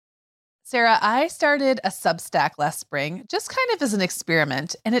Sarah, I started a Substack last spring, just kind of as an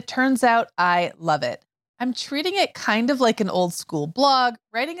experiment, and it turns out I love it. I'm treating it kind of like an old school blog,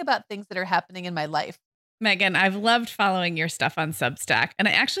 writing about things that are happening in my life. Megan, I've loved following your stuff on Substack, and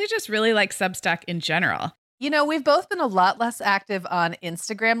I actually just really like Substack in general. You know, we've both been a lot less active on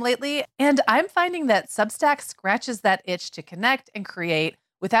Instagram lately, and I'm finding that Substack scratches that itch to connect and create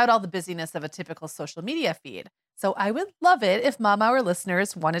without all the busyness of a typical social media feed. So I would love it if Mom Hour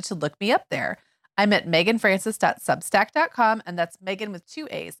listeners wanted to look me up there. I'm at meganfrancis.substack.com, and that's Megan with 2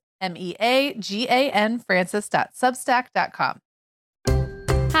 A's, MEAGAN Francis.substack.com.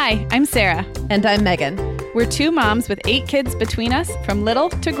 Hi, I'm Sarah. And I'm Megan. We're 2 moms with 8 kids between us, from little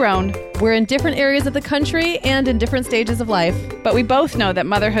to grown. We're in different areas of the country and in different stages of life. But we both know that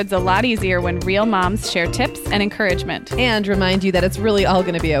motherhood's a lot easier when real moms share tips and encouragement. And remind you that it's really all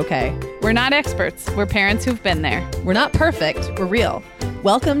going to be okay. We're not experts. We're parents who've been there. We're not perfect. We're real.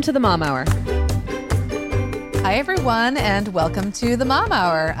 Welcome to the Mom Hour. Hi, everyone, and welcome to the Mom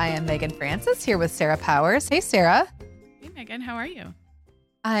Hour. I am Megan Francis here with Sarah Powers. Hey, Sarah. Hey, Megan. How are you?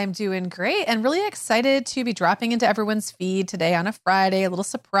 I'm doing great and really excited to be dropping into everyone's feed today on a Friday, a little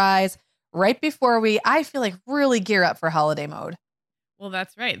surprise right before I feel like, really gear up for holiday mode. Well,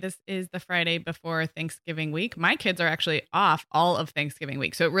 that's right. This is the Friday before Thanksgiving week. My kids are actually off all of Thanksgiving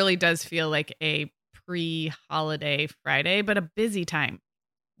week. So it really does feel like a pre-holiday Friday, but a busy time.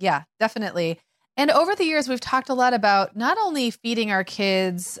 Yeah, definitely. And over the years, we've talked a lot about not only feeding our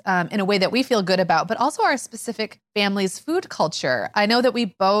kids in a way that we feel good about, but also our specific family's food culture. I know that we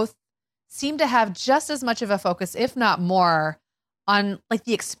both seem to have just as much of a focus, if not more, on like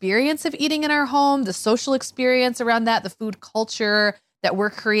the experience of eating in our home, the social experience around that, the food culture that we're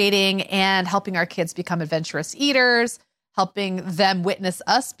creating, and helping our kids become adventurous eaters, helping them witness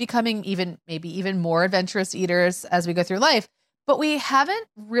us becoming maybe even more adventurous eaters as we go through life. But we haven't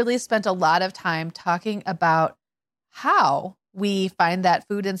really spent a lot of time talking about how we find that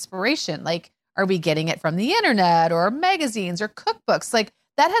food inspiration. Like, are we getting it from the internet or magazines or cookbooks? Like,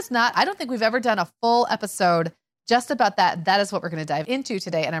 I don't think we've ever done a full episode just about that. That is what we're going to dive into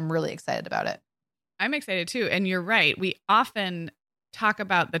today. And I'm really excited about it. I'm excited too. And you're right. We often talk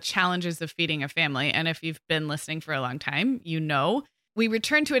about the challenges of feeding a family. And if you've been listening for a long time, you know, we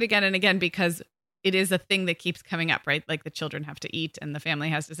return to it again and again because it is a thing that keeps coming up, right? Like the children have to eat and the family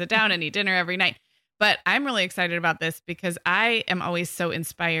has to sit down and eat dinner every night. But I'm really excited about this because I am always so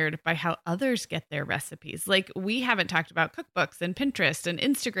inspired by how others get their recipes. Like, we haven't talked about cookbooks and Pinterest and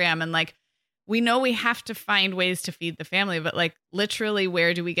Instagram. And like, we know we have to find ways to feed the family, but like literally,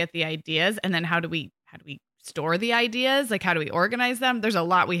 where do we get the ideas? And then how do we store the ideas? Like, how do we organize them? There's a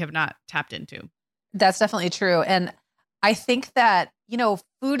lot we have not tapped into. That's definitely true. And I think that,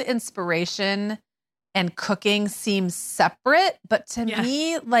 food inspiration and cooking seems separate, but to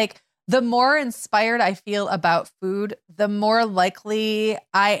me, like, the more inspired I feel about food, the more likely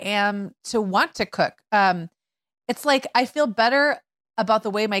I am to want to cook. It's like I feel better about the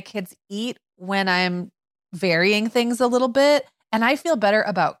way my kids eat when I'm varying things a little bit, and I feel better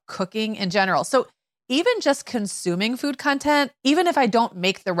about cooking in general. So even just consuming food content, even if I don't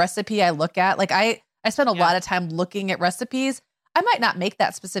make the recipe I look at, like I spend a lot of time looking at recipes. I might not make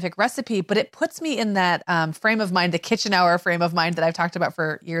that specific recipe, but it puts me in that frame of mind, the kitchen hour frame of mind that I've talked about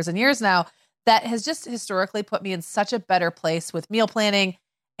for years and years now, that has just historically put me in such a better place with meal planning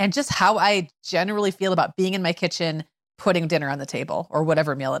and just how I generally feel about being in my kitchen, putting dinner on the table or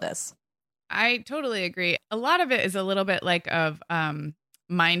whatever meal it is. I totally agree. A lot of it is a little bit like of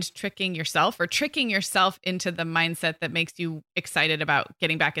mind tricking yourself or tricking yourself into the mindset that makes you excited about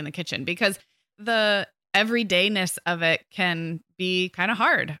getting back in the kitchen, because the everydayness of it can be kind of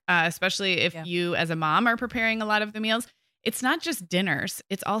hard, especially if you as a mom are preparing a lot of the meals. It's not just dinners.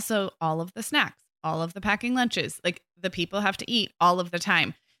 It's also all of the snacks, all of the packing lunches. Like, the people have to eat all of the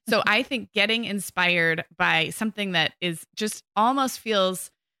time. So I think getting inspired by something that is just almost feels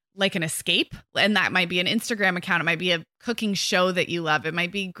like an escape, and that might be an Instagram account. It might be a cooking show that you love. It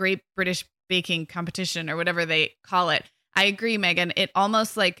might be Great British Baking Competition or whatever they call it. I agree, Megan. It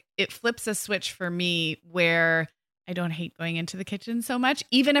almost like it flips a switch for me where I don't hate going into the kitchen so much,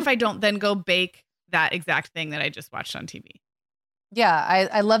 even if I don't then go bake that exact thing that I just watched on TV. Yeah,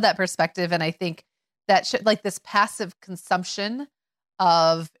 I love that perspective. And I think that like this passive consumption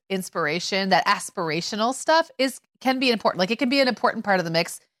of inspiration, that aspirational stuff can be important. Like, it can be an important part of the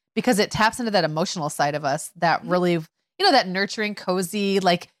mix because it taps into that emotional side of us that really, that nurturing, cozy,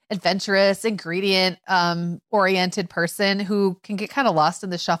 like adventurous, ingredient oriented person who can get kind of lost in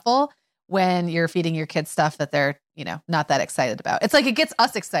the shuffle when you're feeding your kids stuff that they're, not that excited about. It's like it gets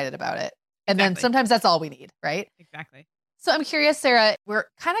us excited about it. And then sometimes that's all we need, right? Exactly. So I'm curious, Sarah, we're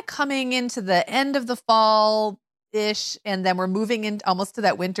kind of coming into the end of the fall-ish, and then we're moving in almost to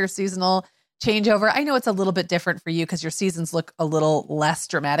that winter seasonal changeover. I know it's a little bit different for you because your seasons look a little less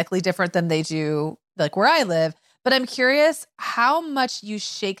dramatically different than they do like where I live. But I'm curious how much you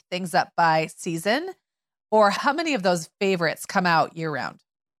shake things up by season, or how many of those favorites come out year round?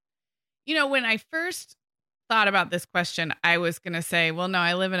 When I first thought about this question, I was going to say, well, no,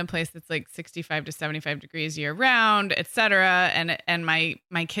 I live in a place that's like 65 to 75 degrees year round, et cetera. And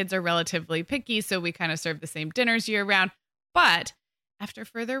my kids are relatively picky, so we kind of serve the same dinners year round. But after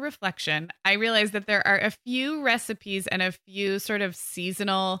further reflection, I realized that there are a few recipes and a few sort of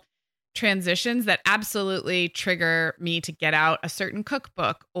seasonal transitions that absolutely trigger me to get out a certain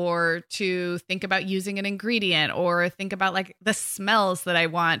cookbook, or to think about using an ingredient, or think about like the smells that I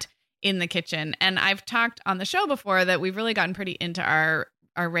want in the kitchen. And I've talked on the show before that we've really gotten pretty into our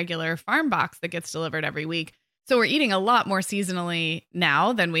regular farm box that gets delivered every week. So we're eating a lot more seasonally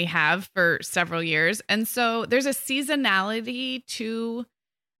now than we have for several years. And so there's a seasonality to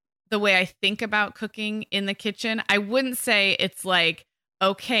the way I think about cooking in the kitchen. I wouldn't say it's like,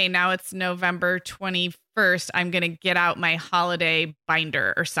 okay, now it's November 21st, I'm going to get out my holiday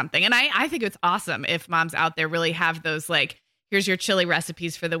binder or something. And I think it's awesome if moms out there really have those, like, here's your chili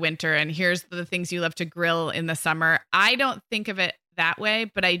recipes for the winter, and here's the things you love to grill in the summer. I don't think of it that way,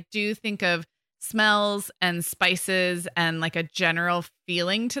 but I do think of smells and spices and like a general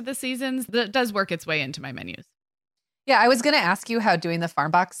feeling to the seasons that does work its way into my menus. Yeah, I was going to ask you how doing the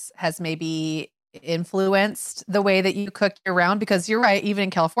farm box has maybe influenced the way that you cook year round, because you're right, even in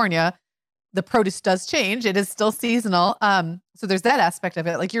California, the produce does change. It is still seasonal. So there's that aspect of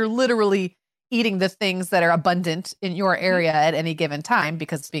it. Like, you're literally eating the things that are abundant in your area at any given time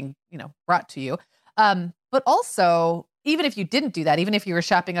because it's being, brought to you. But also, even if you didn't do that, even if you were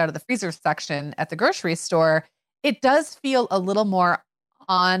shopping out of the freezer section at the grocery store, it does feel a little more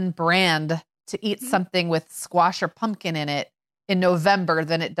on brand to eat something with squash or pumpkin in it in November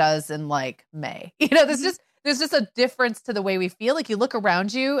than it does in like May. There's just a difference to the way we feel. Like, you look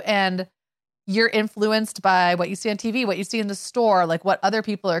around you and you're influenced by what you see on TV, what you see in the store, like what other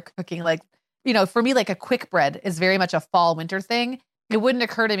people are cooking. Like, for me, like a quick bread is very much a fall winter thing. It wouldn't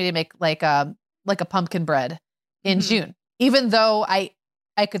occur to me to make like a pumpkin bread in June, even though I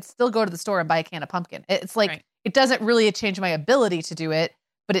could still go to the store and buy a can of pumpkin. It's like, right. It doesn't really change my ability to do it,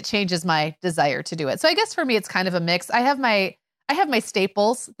 but it changes my desire to do it. So I guess for me, it's kind of a mix. I have my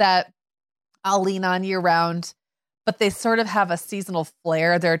staples that I'll lean on year round, but they sort of have a seasonal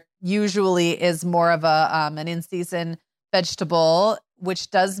flair. There usually is more of an in-season vegetable,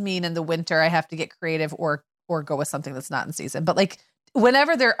 which does mean in the winter I have to get creative or go with something that's not in season. But like,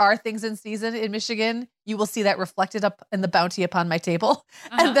 whenever there are things in season in Michigan, you will see that reflected up in the bounty upon my table.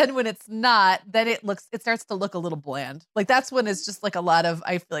 And then when it's not, then it starts to look a little bland. Like, that's when it's just like a lot of,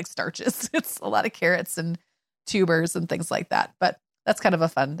 I feel like, starches. It's a lot of carrots and tubers and things like that. But that's kind of a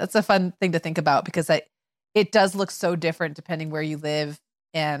fun thing to think about, because it does look so different depending where you live.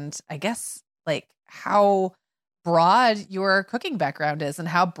 And I guess like how broad your cooking background is and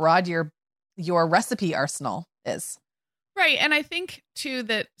how broad your recipe arsenal is. Right. And I think too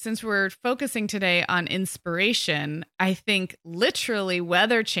that since we're focusing today on inspiration, I think literally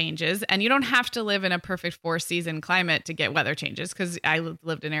weather changes, and you don't have to live in a perfect 4-season climate to get weather changes, because I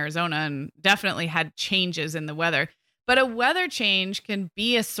lived in Arizona and definitely had changes in the weather. But a weather change can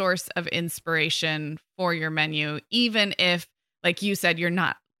be a source of inspiration for your menu, even if, like you said, you're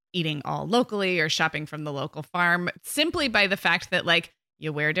not eating all locally or shopping from the local farm, simply by the fact that like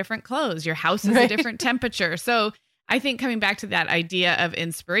you wear different clothes, your house is a different temperature. So I think coming back to that idea of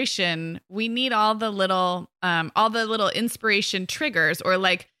inspiration, we need all the little inspiration triggers, or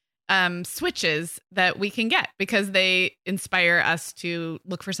like switches that we can get, because they inspire us to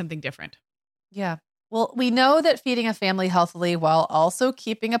look for something different. Yeah. Well, we know that feeding a family healthily while also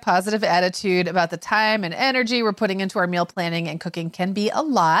keeping a positive attitude about the time and energy we're putting into our meal planning and cooking can be a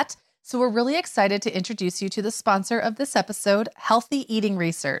lot. So we're really excited to introduce you to the sponsor of this episode, Healthy Eating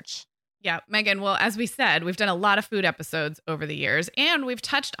Research. Yeah, Megan, well, as we said, we've done a lot of food episodes over the years, and we've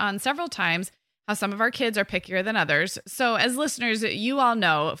touched on several times how some of our kids are pickier than others. So as listeners, you all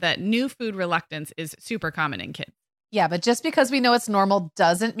know that new food reluctance is super common in kids. Yeah, but just because we know it's normal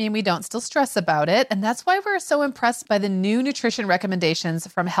doesn't mean we don't still stress about it. And that's why we're so impressed by the new nutrition recommendations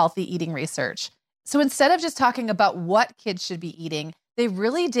from Healthy Eating Research. So instead of just talking about what kids should be eating, they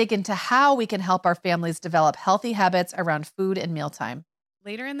really dig into how we can help our families develop healthy habits around food and mealtime.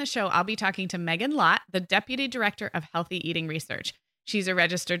 Later in the show, I'll be talking to Megan Lott, the Deputy Director of Healthy Eating Research. She's a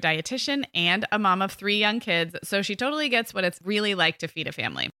registered dietitian and a mom of 3 young kids, so she totally gets what it's really like to feed a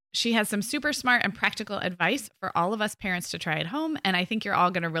family. she has some super smart and practical advice for all of us parents to try at home. And I think you're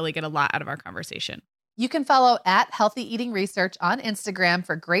all going to really get a lot out of our conversation. You can follow at Healthy Eating Research on Instagram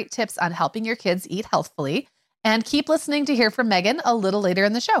for great tips on helping your kids eat healthfully. And keep listening to hear from Megan a little later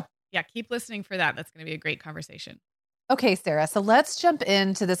in the show. Yeah, keep listening for that. That's going to be a great conversation. Okay, Sarah. So let's jump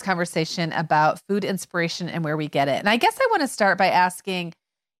into this conversation about food inspiration and where we get it. And I guess I want to start by asking,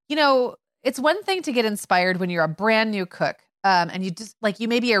 it's one thing to get inspired when you're a brand new cook. And you just you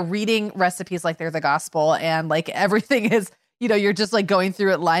maybe are reading recipes like they're the gospel and like everything is, you're just like going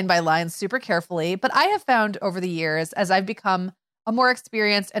through it line by line super carefully. But I have found over the years, as I've become a more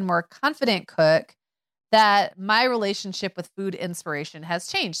experienced and more confident cook, that my relationship with food inspiration has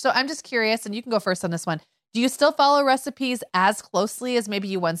changed. So I'm just curious, and you can go first on this one. Do you still follow recipes as closely as maybe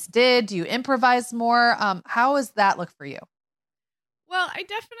you once did? Do you improvise more? How does that look for you? Well, I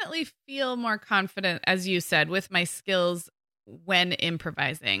definitely feel more confident, as you said, with my skills when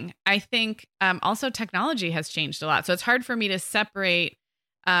improvising. I think also technology has changed a lot. So it's hard for me to separate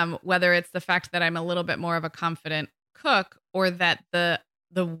whether it's the fact that I'm a little bit more of a confident cook or that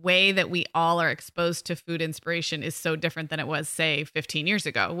the way that we all are exposed to food inspiration is so different than it was, say, 15 years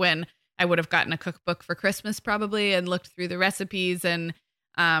ago, when I would have gotten a cookbook for Christmas probably and looked through the recipes and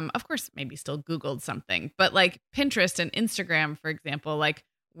of course, maybe still Googled something, but like Pinterest and Instagram, for example, like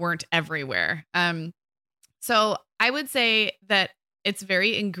weren't everywhere. So I would say that it's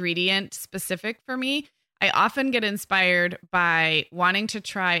very ingredient specific for me. I often get inspired by wanting to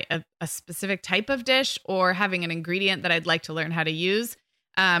try a specific type of dish or having an ingredient that I'd like to learn how to use.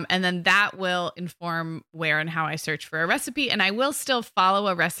 And then that will inform where and how I search for a recipe. And I will still follow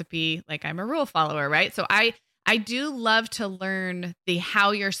a recipe like I'm a rule follower, right? So I do love to learn the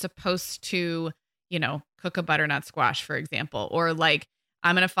how you're supposed to, cook a butternut squash, for example, or like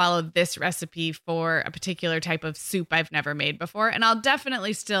I'm going to follow this recipe for a particular type of soup I've never made before. And I'll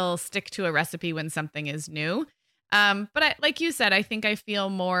definitely still stick to a recipe when something is new. But like you said, I think I feel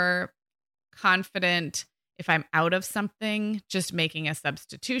more confident if I'm out of something, just making a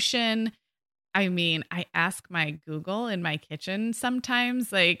substitution. I mean, I ask my Google in my kitchen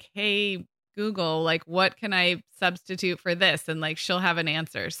sometimes, like, hey, Google, like, what can I substitute for this? And like, she'll have an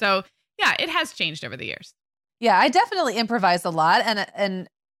answer. So yeah, it has changed over the years. Yeah, I definitely improvise a lot and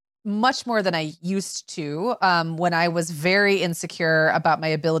much more than I used to. When I was very insecure about my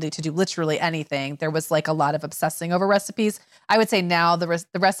ability to do literally anything, there was like a lot of obsessing over recipes. I would say now the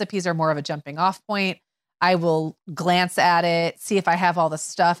recipes are more of a jumping off point. I will glance at it, see if I have all the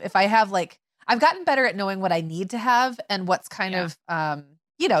stuff. If I have I've gotten better at knowing what I need to have and what's kind of,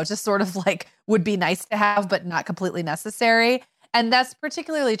 just sort of like would be nice to have, but not completely necessary. And that's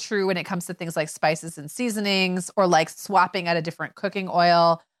particularly true when it comes to things like spices and seasonings or like swapping out a different cooking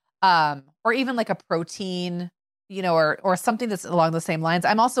oil, or even like a protein, or something that's along the same lines.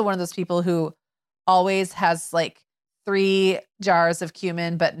 I'm also one of those people who always has like 3 jars of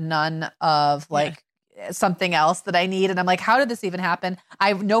cumin, but none of something else that I need. And I'm like, how did this even happen?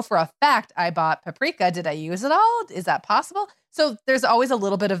 I know for a fact I bought paprika. Did I use it all? Is that possible? So there's always a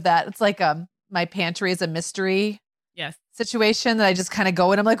little bit of that. It's like my pantry is a mystery situation that I just kind of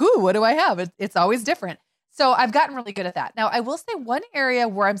go and I'm like, ooh, what do I have? It's always different. So I've gotten really good at that. Now, I will say one area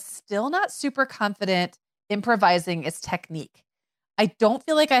where I'm still not super confident improvising is technique. I don't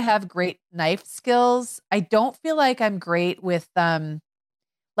feel like I have great knife skills. I don't feel like I'm great with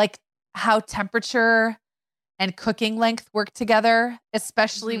like how temperature and cooking length work together,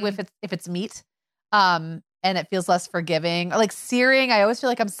 especially if it's meat. And it feels less forgiving. Like searing, I always feel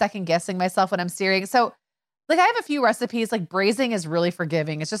like I'm second guessing myself when I'm searing. So like I have a few recipes, like braising is really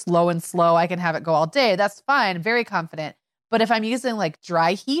forgiving. It's just low and slow. I can have it go all day. That's fine. Very confident. But if I'm using like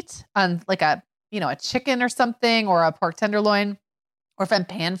dry heat on like a chicken or something or a pork tenderloin, or if I'm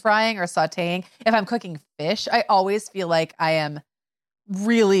pan frying or sauteing, if I'm cooking fish, I always feel like I am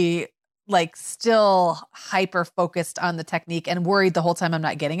really like still hyper focused on the technique and worried the whole time I'm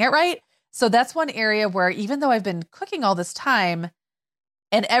not getting it right. So that's one area where even though I've been cooking all this time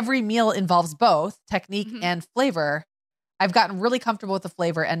and every meal involves both technique and flavor, I've gotten really comfortable with the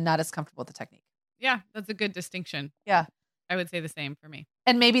flavor and not as comfortable with the technique. Yeah, that's a good distinction. Yeah. I would say the same for me.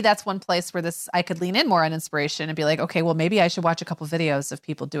 And maybe that's one place where I could lean in more on inspiration and be like, okay, well, maybe I should watch a couple videos of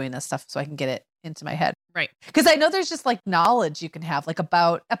people doing this stuff so I can get it into my head. Right. Because I know there's just like knowledge you can have, like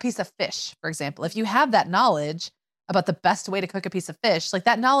about a piece of fish, for example. If you have that knowledge about the best way to cook a piece of fish, like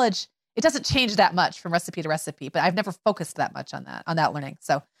that knowledge, it doesn't change that much from recipe to recipe, but I've never focused that much on that learning.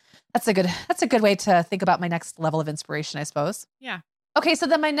 So that's a good way to think about my next level of inspiration, I suppose. Yeah. Okay, so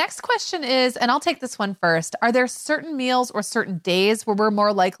then my next question is, and I'll take this one first. Are there certain meals or certain days where we're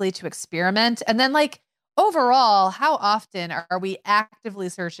more likely to experiment? And then like, overall, how often are we actively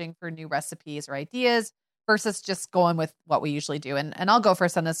searching for new recipes or ideas versus just going with what we usually do? And I'll go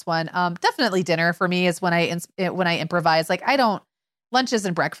first on this one. Definitely dinner for me is when I improvise. Like lunches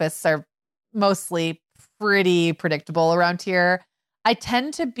and breakfasts are mostly pretty predictable around here. I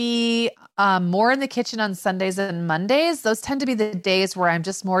tend to be more in the kitchen on Sundays and Mondays. Those tend to be the days where I'm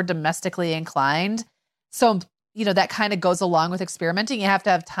just more domestically inclined. So, that kind of goes along with experimenting. You have to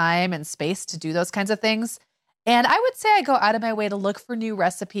have time and space to do those kinds of things. And I would say I go out of my way to look for new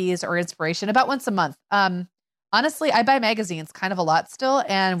recipes or inspiration about once a month. Honestly, I buy magazines kind of a lot still,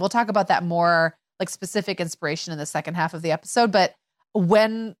 and we'll talk about that more, like specific inspiration in the second half of the episode. But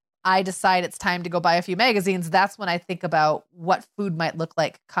when I decide it's time to go buy a few magazines, that's when I think about what food might look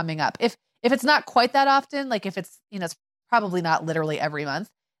like coming up. If it's not quite that often, like if it's, it's probably not literally every month,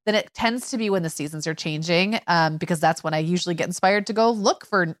 then it tends to be when the seasons are changing, because that's when I usually get inspired to go look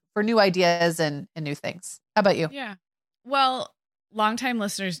for new ideas and new things. How about you? Yeah. Well, longtime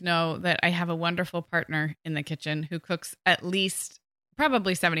listeners know that I have a wonderful partner in the kitchen who cooks at least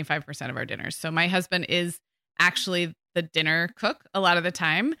probably 75% of our dinners. So my husband is actually the dinner cook a lot of the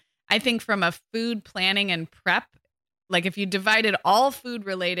time. I think from a food planning and prep, like if you divided all food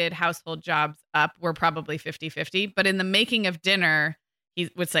related household jobs up, we're probably 50-50. But in the making of dinner,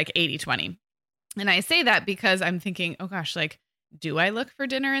 it's like 80-20. And I say that because I'm thinking, oh gosh, like, do I look for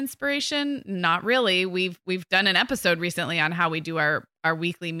dinner inspiration? Not really. We've done an episode recently on how we do our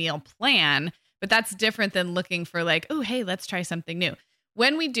weekly meal plan, but that's different than looking for like, oh, hey, let's try something new.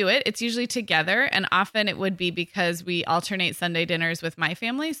 When we do it, it's usually together. And often it would be because we alternate Sunday dinners with my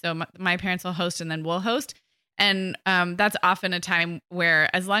family. So my parents will host and then we'll host. And that's often a time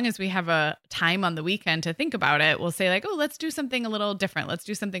where, as long as we have a time on the weekend to think about it, we'll say like, oh, let's do something a little different. Let's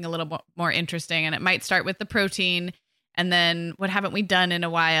do something a little more interesting. And it might start with the protein. And then what haven't we done in a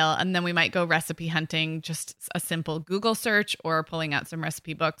while? And then we might go recipe hunting, just a simple Google search or pulling out some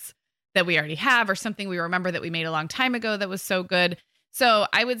recipe books that we already have or something we remember that we made a long time ago that was so good. So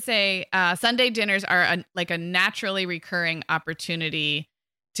I would say Sunday dinners are a naturally recurring opportunity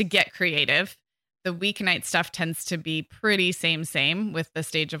to get creative. The weeknight stuff tends to be pretty same with the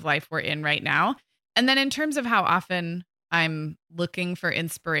stage of life we're in right now. And then in terms of how often I'm looking for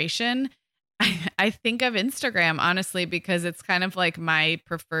inspiration, I think of Instagram, honestly, because it's kind of like my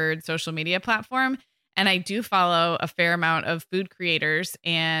preferred social media platform. And I do follow a fair amount of food creators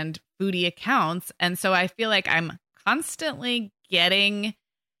and foodie accounts. And so I feel like I'm constantly getting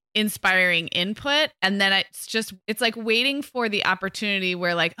inspiring input. And then it's like waiting for the opportunity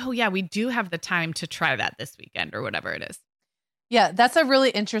where like, oh yeah, we do have the time to try that this weekend or whatever it is. Yeah, that's a really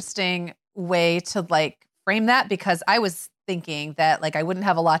interesting way to like frame that, because I was thinking that like I wouldn't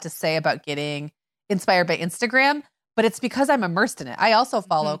have a lot to say about getting inspired by Instagram, but it's because I'm immersed in it. I also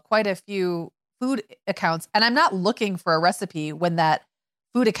follow quite a few food accounts, and I'm not looking for a recipe when that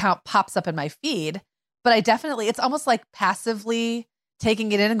food account pops up in my feed, but it's almost like passively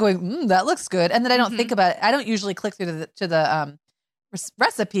taking it in and going, that looks good. And then I don't think about it. I don't usually click through to the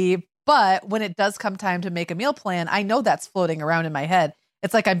recipe, but when it does come time to make a meal plan, I know that's floating around in my head.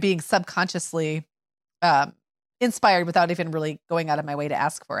 It's like I'm being subconsciously inspired without even really going out of my way to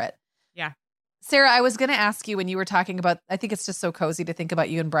ask for it. Yeah. Sarah, I was going to ask you when you were talking about, I think it's just so cozy to think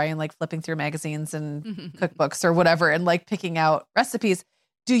about you and Brian like flipping through magazines and cookbooks or whatever and like picking out recipes.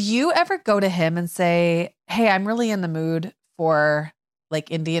 Do you ever go to him and say, hey, I'm really in the mood for like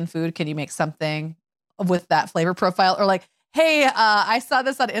Indian food. Can you make something with that flavor profile? Or like, hey, I saw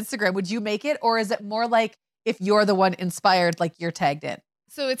this on Instagram. Would you make it? Or is it more like if you're the one inspired, like you're tagged in?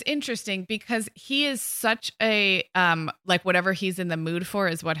 So it's interesting because he is such a, like whatever he's in the mood for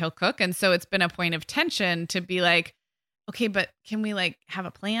is what he'll cook. And so it's been a point of tension to be like, okay, but can we like have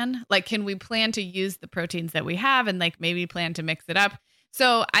a plan? Like, can we plan to use the proteins that we have and like maybe plan to mix it up?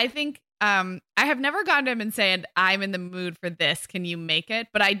 So I think I have never gone to him and said, I'm in the mood for this. Can you make it?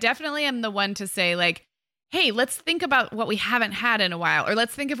 But I definitely am the one to say like, hey, let's think about what we haven't had in a while, or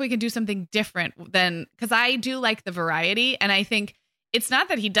let's think if we can do something different than, because I do like the variety. And I think it's not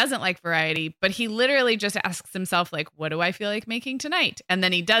that he doesn't like variety, but he literally just asks himself, like, what do I feel like making tonight? And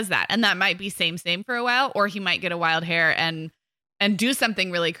then he does that. And that might be same for a while, or he might get a wild hair and do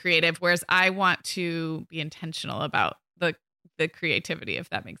something really creative. Whereas I want to be intentional about the creativity, if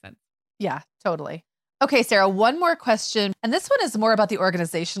that makes sense. Yeah, totally. Okay, Sarah, one more question. And this one is more about the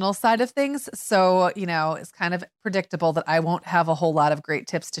organizational side of things. So, it's kind of predictable that I won't have a whole lot of great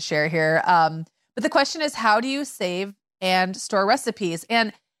tips to share here. But the question is, how do you save and store recipes?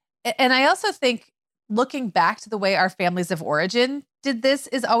 And I also think looking back to the way our families of origin did this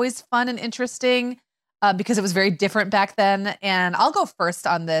is always fun and interesting. because it was very different back then. And I'll go first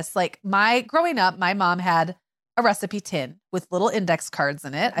on this. Like growing up, my mom had a recipe tin with little index cards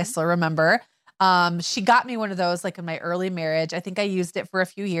in it. I still remember. She got me one of those like in my early marriage. I think I used it for a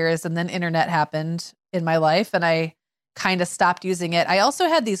few years and then internet happened in my life and I kind of stopped using it. I also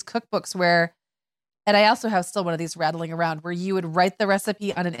had these cookbooks and I also have still one of these rattling around where you would write the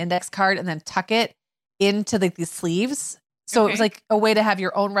recipe on an index card and then tuck it into like these sleeves. So it was like a way to have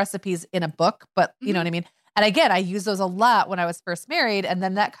your own recipes in a book, but you know what I mean? And again, I used those a lot when I was first married. And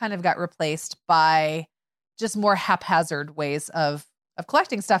then that kind of got replaced by just more haphazard ways of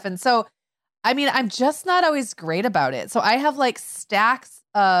collecting stuff. And so, I mean, I'm just not always great about it. So I have like stacks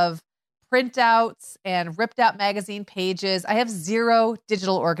of printouts and ripped out magazine pages. I have zero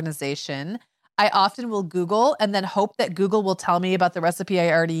digital organization. I often will Google and then hope that Google will tell me about the recipe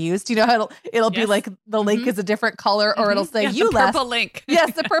I already used. You know how it'll be like the link is a different color or it'll say you last. Purple link.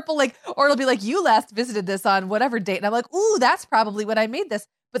 Yes, the purple link. Or it'll be like you last visited this on whatever date. And I'm like, ooh, that's probably when I made this.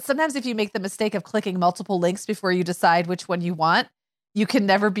 But sometimes if you make the mistake of clicking multiple links before you decide which one you want, you can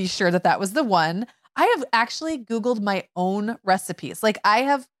never be sure that was the one. I have actually Googled my own recipes. Like I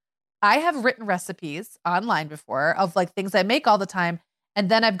have written recipes online before of like things I make all the time. And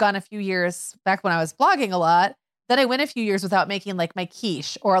then I've gone a few years back when I was blogging a lot. Then I went a few years without making like my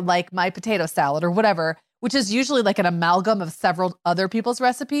quiche or like my potato salad or whatever, which is usually like an amalgam of several other people's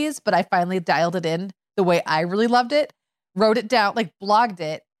recipes. But I finally dialed it in the way I really loved it, wrote it down, like blogged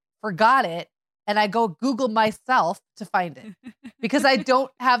it, forgot it. And I go Google myself to find it because I don't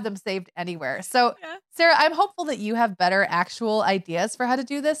have them saved anywhere. So Sarah, I'm hopeful that you have better actual ideas for how to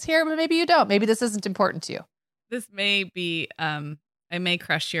do this here, but maybe you don't. Maybe this isn't important to you. This may be, I may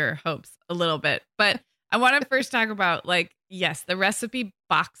crush your hopes a little bit, but I want to first talk about like, yes, the recipe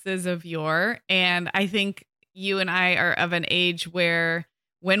boxes of yore. And I think you and I are of an age where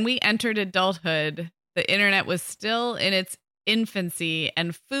when we entered adulthood, the internet was still in its infancy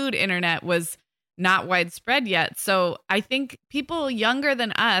and food internet was not widespread yet. So I think people younger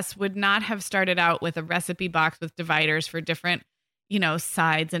than us would not have started out with a recipe box with dividers for different,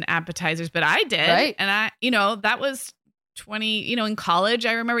 sides and appetizers, but I did. Right. And that was 20, in college.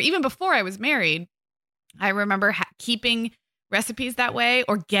 I remember even before I was married, I remember keeping recipes that way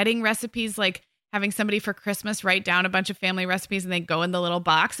or getting recipes, like having somebody for Christmas write down a bunch of family recipes and they go in the little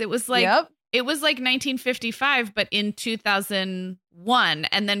box. It was like, It was like 1955, but in 2001.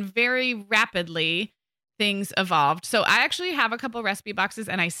 And then very rapidly things evolved. So I actually have a couple recipe boxes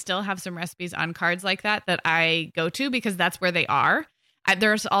and I still have some recipes on cards like that I go to because that's where they are.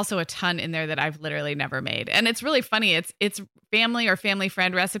 There's also a ton in there that I've literally never made. And it's really funny. It's family or family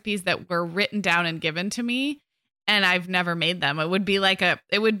friend recipes that were written down and given to me and I've never made them. It would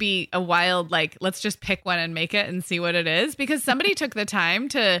be a wild, like, let's just pick one and make it and see what it is because somebody took the time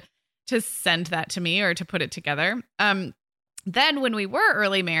to send that to me or to put it together. Then when we were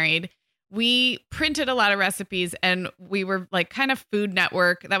early married, we printed a lot of recipes and we were like kind of Food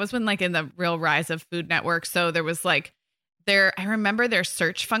Network. That was when like in the real rise of Food Network. So there was like I remember their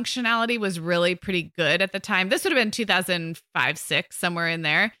search functionality was really pretty good at the time. This would have been 2005, 6, somewhere in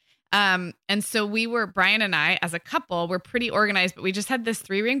there. And so Brian and I as a couple were pretty organized, but we just had this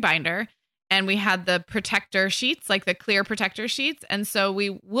 3-ring binder. And we had the protector sheets, like the clear protector sheets. And so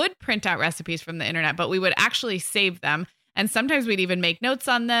we would print out recipes from the internet, but we would actually save them. And sometimes we'd even make notes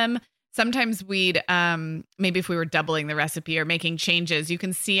on them. Sometimes we'd, maybe if we were doubling the recipe or making changes, you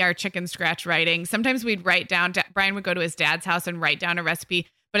can see our chicken scratch writing. Sometimes we'd write down, Brian would go to his dad's house and write down a recipe.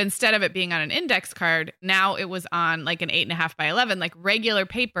 But instead of it being on an index card, now it was on like an 8.5 by 11, like regular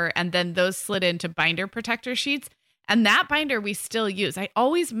paper. And then those slid into binder protector sheets. And that binder we still use. I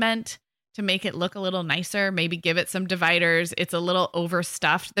always meant to make it look a little nicer, maybe give it some dividers. It's a little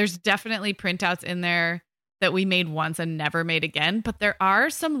overstuffed. There's definitely printouts in there that we made once and never made again, but there are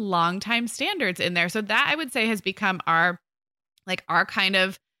some longtime standards in there. So that I would say has become our kind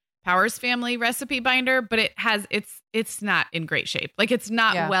of Powers Family recipe binder, but it's not in great shape. Like it's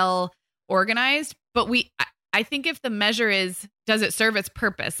not well organized, but I think if the measure is, does it serve its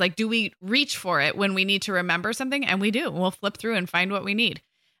purpose? Like, do we reach for it when we need to remember something? And we do. We'll flip through and find what we need.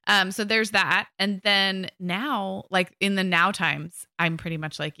 So there's that. And then now, like in the now times, I'm pretty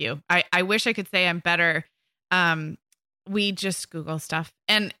much like you. I wish I could say I'm better. We just Google stuff.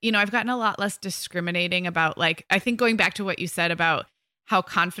 And, I've gotten a lot less discriminating about like, I think going back to what you said about how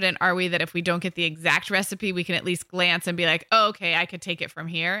confident are we that if we don't get the exact recipe, we can at least glance and be like, oh, okay, I could take it from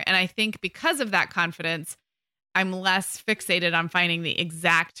here. And I think because of that confidence, I'm less fixated on finding the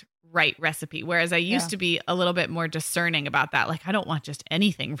exact right recipe. Whereas I used to be a little bit more discerning about that. Like, I don't want just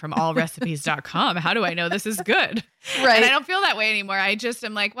anything from allrecipes.com. How do I know this is good? Right. And I don't feel that way anymore. I just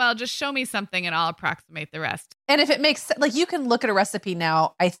am like, well, just show me something and I'll approximate the rest. And if it makes sense, like you can look at a recipe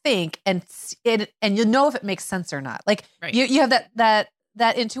now, I think, and you'll know if it makes sense or not. Like you have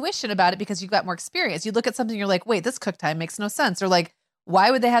that intuition about it because you've got more experience. You look at something, you're like, wait, this cook time makes no sense. Or like,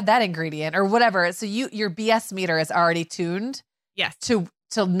 why would they have that ingredient or whatever? So your BS meter is already tuned. Yes.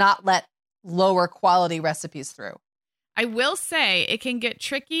 To not let lower quality recipes through. I will say it can get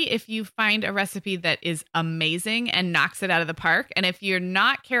tricky if you find a recipe that is amazing and knocks it out of the park. And if you're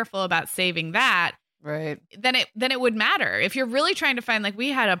not careful about saving that, right, then it would matter. If you're really trying to find, like,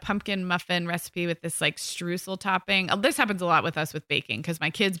 we had a pumpkin muffin recipe with this like streusel topping. This happens a lot with us with baking because my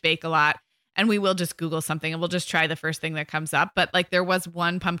kids bake a lot. And we will just Google something and we'll just try the first thing that comes up. But like there was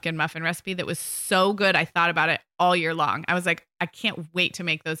one pumpkin muffin recipe that was so good. I thought about it all year long. I was like, I can't wait to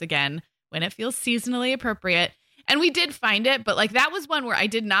make those again when it feels seasonally appropriate. And we did find it. But like that was one where I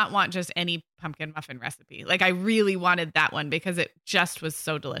did not want just any pumpkin muffin recipe. Like I really wanted that one because it just was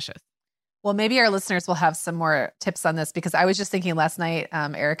so delicious. Well, maybe our listeners will have some more tips on this because I was just thinking last night,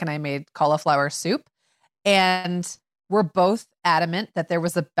 Eric and I made cauliflower soup and we're both adamant that there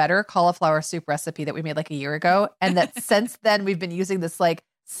was a better cauliflower soup recipe that we made like a year ago. And that since then we've been using this like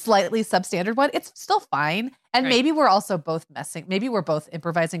slightly substandard one. It's still fine. And maybe we're also both messing. Maybe we're both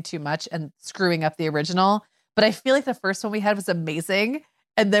improvising too much and screwing up the original. But I feel like the first one we had was amazing.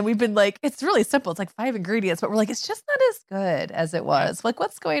 And then we've been like, it's really simple. It's like 5 ingredients, but we're like, it's just not as good as it was. Like,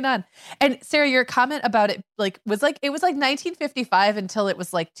 what's going on? And Sarah, your comment about it like was like, it was like 1955 until it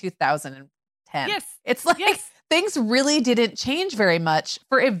was like 2010. Yes. It's like things really didn't change very much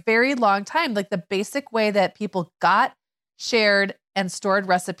for a very long time. Like the basic way that people got, shared, and stored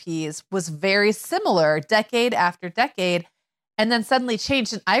recipes was very similar decade after decade, and then suddenly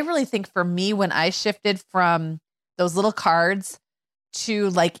changed. And I really think for me, when I shifted from those little cards to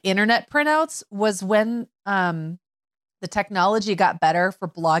like internet printouts was when the technology got better for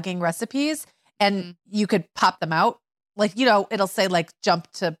blogging recipes and you could pop them out. Like, you know, it'll say like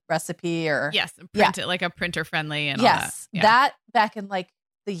jump to recipe or print it like a printer friendly and all that. That back in like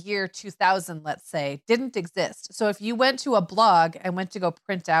the year 2000, let's say, didn't exist. So if you went to a blog and went to go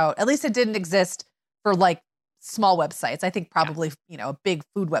print out, at least it didn't exist for like small websites. I think probably, you know, a big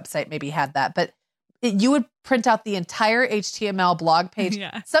food website maybe had that, but you would print out the entire HTML blog page.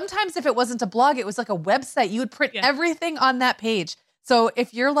 Sometimes if it wasn't a blog, it was like a website. You would print everything on that page. So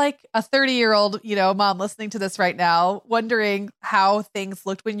if you're like a 30-year-old, you know, mom listening to this right now, wondering how things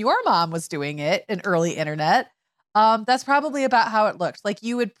looked when your mom was doing it in early internet, that's probably about how it looked. Like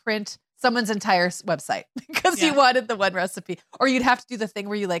you would print someone's entire website because you wanted the one recipe, or you'd have to do the thing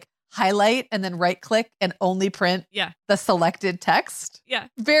where you like highlight and then right click and only print the selected text.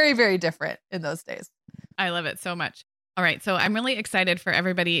 Very, very different in those days. I love it so much. All right. So I'm really excited for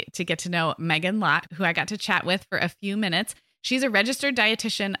everybody to get to know Megan Lott, who I got to chat with for a few minutes. She's a registered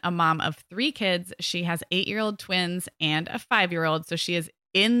dietitian, a mom of 3 kids. She has 8-year-old twins and a 5-year-old. So she is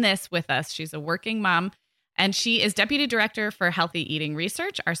in this with us. She's a working mom. And she is Deputy Director for Healthy Eating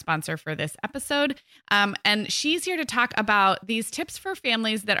Research, our sponsor for this episode. And she's here to talk about these tips for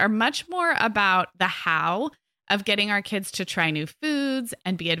families that are much more about the how of getting our kids to try new foods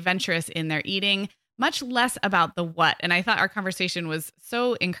and be adventurous in their eating, much less about the what. And I thought our conversation was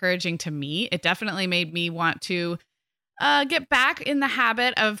so encouraging to me. It definitely made me want to get back in the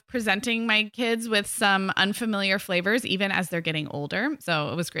habit of presenting my kids with some unfamiliar flavors, even as they're getting older. So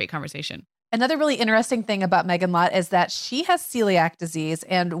it was a great conversation. Another really interesting thing about Megan Lott is that she has celiac disease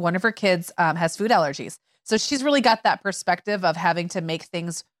and one of her kids has food allergies. So she's really got that perspective of having to make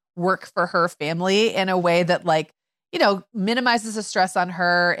things work for her family in a way that, like, you know, minimizes the stress on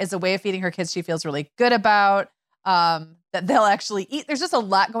her, is a way of feeding her kids she feels really good about, that they'll actually eat. There's just a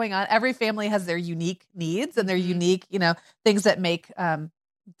lot going on. Every family has their unique needs and their unique, you know, things that make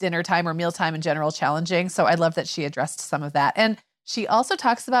dinner time or mealtime in general challenging. So I love that she addressed some of that. And she also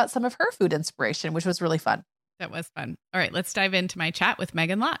talks about some of her food inspiration, which was really fun. That was fun. All right, let's dive into my chat with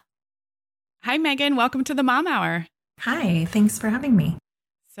Megan Lott. Hi, Megan. Welcome to the Mom Hour. Hi, thanks for having me.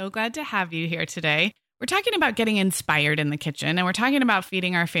 So glad to have you here today. We're talking about getting inspired in the kitchen, and we're talking about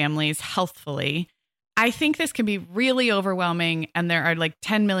feeding our families healthfully. I think this can be really overwhelming, and there are like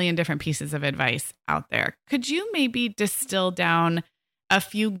 10 million different pieces of advice out there. Could you maybe distill down a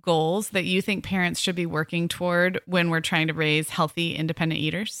few goals that you think parents should be working toward when we're trying to raise healthy, independent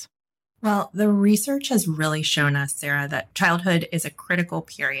eaters? Well, the research has really shown us, Sarah, that childhood is a critical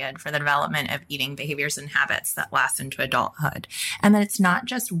period for the development of eating behaviors and habits that last into adulthood. And that it's not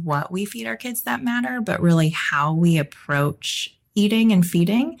just what we feed our kids that matter, but really how we approach eating and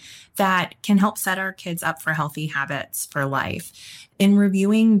feeding that can help set our kids up for healthy habits for life. In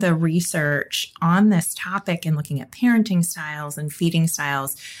reviewing the research on this topic and looking at parenting styles and feeding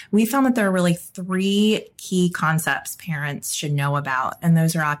styles, we found that there are really 3 key concepts parents should know about, and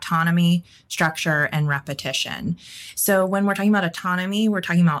those are autonomy, structure, and repetition. So when we're talking about autonomy, we're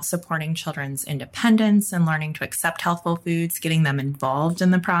talking about supporting children's independence and learning to accept healthful foods, getting them involved in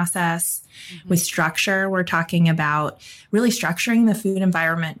the process. Mm-hmm. With structure, we're talking about really structuring the food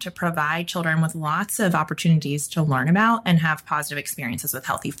environment to provide children with lots of opportunities to learn about and have positive experiences with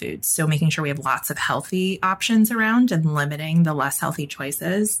healthy foods. So making sure we have lots of healthy options around and limiting the less healthy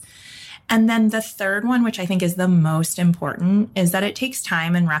choices. And then the third one, which I think is the most important, is that it takes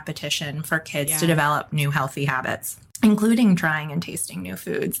time and repetition for kids to develop new healthy habits, including trying and tasting new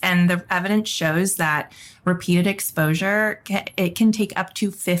foods. And the evidence shows that repeated exposure, it can take up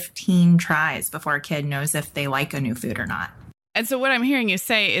to 15 tries before a kid knows if they like a new food or not. And so what I'm hearing you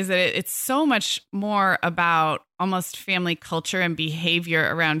say is that it's so much more about almost family culture and behavior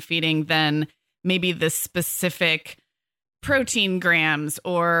around feeding than maybe the specific protein grams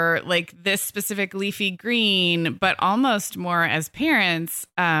or like this specific leafy green, but almost more as parents,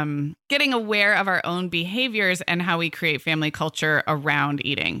 getting aware of our own behaviors and how we create family culture around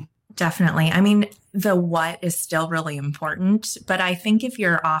eating. Definitely. I mean, the what is still really important, but I think if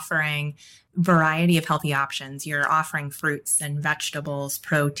you're offering variety of healthy options, you're offering fruits and vegetables,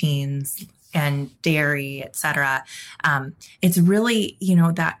 proteins, and dairy, et cetera. It's really,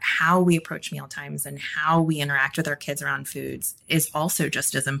 that how we approach meal times and how we interact with our kids around foods is also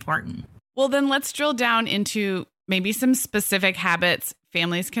just as important. Well, then let's drill down into maybe some specific habits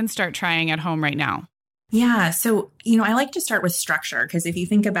families can start trying at home right now. Yeah. So, I like to start with structure, because if you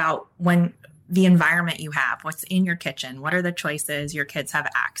think about when the environment you have, what's in your kitchen, what are the choices your kids have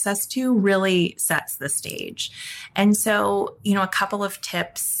access to, really sets the stage. And so, a couple of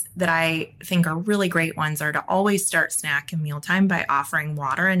tips that I think are really great ones are to always start snack and mealtime by offering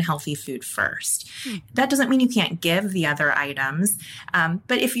water and healthy food first. That doesn't mean you can't give the other items.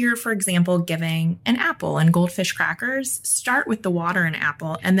 But if you're, for example, giving an apple and goldfish crackers, start with the water and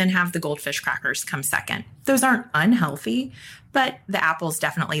apple and then have the goldfish crackers come second. Those aren't unhealthy, but the apple is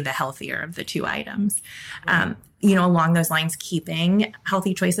definitely the healthier of the 2 items. Along those lines, keeping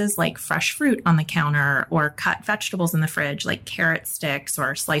healthy choices like fresh fruit on the counter or cut vegetables in the fridge, like carrot sticks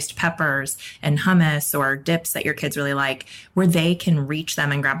or sliced peppers and hummus or dips that your kids really like, where they can reach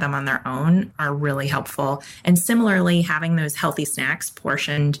them and grab them on their own, are really helpful. And similarly, having those healthy snacks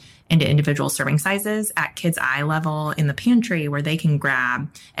portioned into individual serving sizes at kids' eye level in the pantry where they can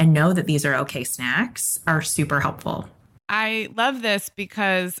grab and know that these are okay snacks are super helpful. I love this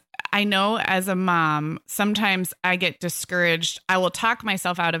because I know as a mom, sometimes I get discouraged. I will talk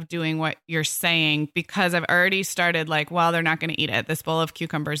myself out of doing what you're saying because I've already started like, well, they're not going to eat it. This bowl of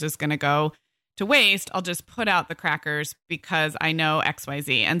cucumbers is going to go to waste. I'll just put out the crackers because I know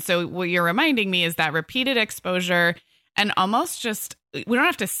XYZ. And so what you're reminding me is that repeated exposure and almost just, we don't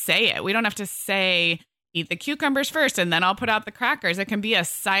have to say it. We don't have to say, eat the cucumbers first and then I'll put out the crackers. It can be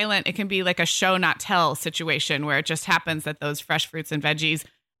it can be like a show not tell situation where it just happens that those fresh fruits and veggies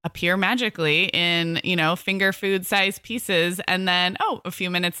appear magically in, finger food size pieces. And then, a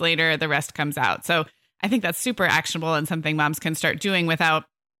few minutes later, the rest comes out. So I think that's super actionable and something moms can start doing without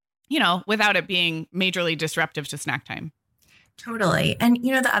it being majorly disruptive to snack time. Totally. And,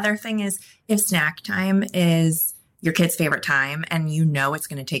 the other thing is if snack time is your kid's favorite time and it's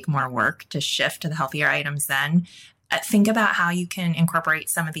going to take more work to shift to the healthier items, then think about how you can incorporate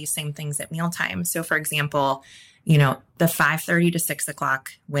some of these same things at mealtime. So for example, the 5:30 to 6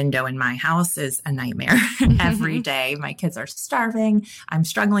 o'clock window in my house is a nightmare every day. My kids are starving. I'm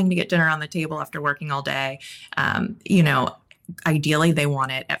struggling to get dinner on the table after working all day. Ideally they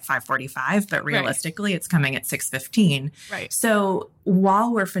want it at 5:45, but realistically it's coming at 6:15. Right. So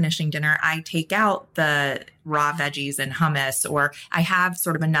while we're finishing dinner, I take out the raw veggies and hummus, or I have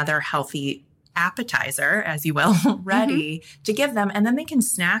sort of another healthy appetizer, as you will, ready to give them. And then they can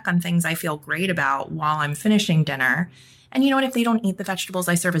snack on things I feel great about while I'm finishing dinner. And you know what? If they don't eat the vegetables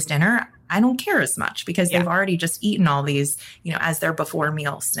I serve as dinner, I don't care as much because they've already just eaten all these, as their before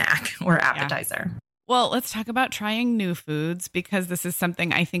meal snack or appetizer. Well, let's talk about trying new foods, because this is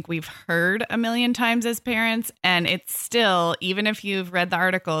something I think we've heard a million times as parents. And it's still, even if you've read the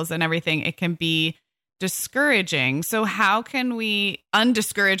articles and everything, it can be discouraging. So how can we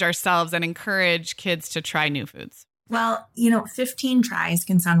undiscourage ourselves and encourage kids to try new foods? Well, 15 tries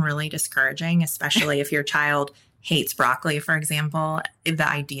can sound really discouraging, especially if your child hates broccoli, for example. The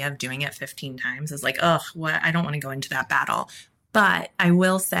idea of doing it 15 times is like, what? I don't want to go into that battle. But I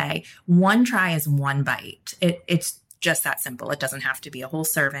will say 1 try is 1 bite. It's just that simple. It doesn't have to be a whole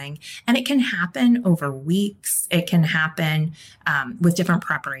serving. And it can happen over weeks. It can happen with different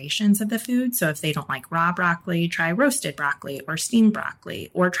preparations of the food. So if they don't like raw broccoli, try roasted broccoli or steamed broccoli,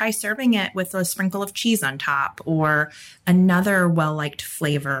 or try serving it with a sprinkle of cheese on top or another well-liked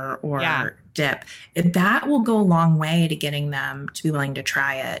flavor or dip. That will go a long way to getting them to be willing to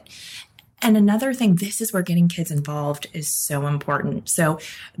try it. And another thing, this is where getting kids involved is so important. So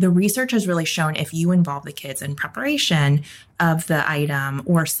the research has really shown if you involve the kids in preparation of the item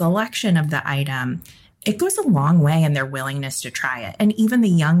or selection of the item, it goes a long way in their willingness to try it. And even the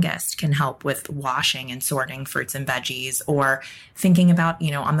youngest can help with washing and sorting fruits and veggies, or thinking about,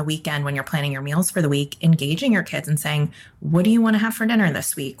 on the weekend when you're planning your meals for the week, engaging your kids and saying, what do you want to have for dinner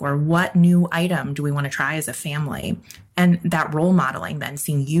this week? Or what new item do we want to try as a family? And that role modeling, then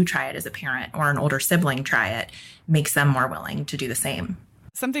seeing you try it as a parent or an older sibling try it, makes them more willing to do the same.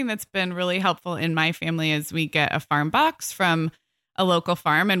 Something that's been really helpful in my family is we get a farm box from a local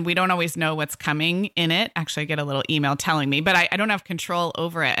farm, and we don't always know what's coming in it. Actually, I get a little email telling me, but I don't have control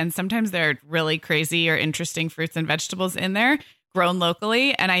over it. And sometimes there are really crazy or interesting fruits and vegetables in there grown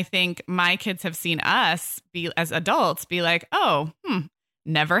locally. And I think my kids have seen us as adults be like, oh,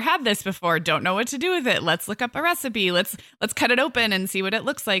 never had this before. Don't know what to do with it. Let's look up a recipe. Let's cut it open and see what it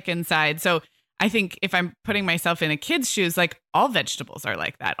looks like inside. So I think if I'm putting myself in a kid's shoes, like all vegetables are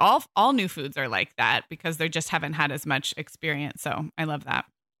like that. All new foods are like that because they just haven't had as much experience. So I love that.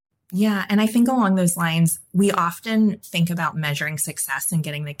 Yeah. And I think along those lines, we often think about measuring success and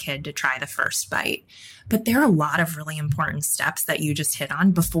getting the kid to try the first bite. But there are a lot of really important steps that you just hit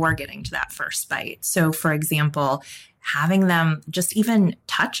on before getting to that first bite. So for example, having them just even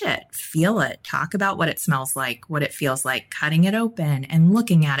touch it, feel it, talk about what it smells like, what it feels like, cutting it open and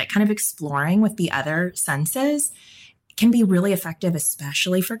looking at it, kind of exploring with the other senses can be really effective,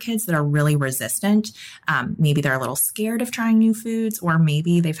 especially for kids that are really resistant. Maybe they're a little scared of trying new foods, or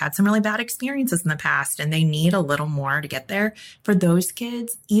maybe they've had some really bad experiences in the past and they need a little more to get there. For those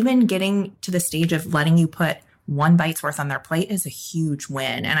kids, even getting to the stage of letting you put one bite's worth on their plate is a huge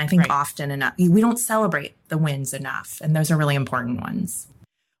win. And I think often enough, we don't celebrate the wins enough. And those are really important ones.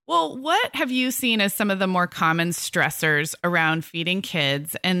 Well, what have you seen as some of the more common stressors around feeding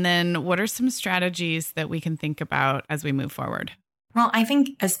kids? And then what are some strategies that we can think about as we move forward? Well, I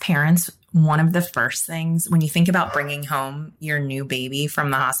think as parents, one of the first things when you think about bringing home your new baby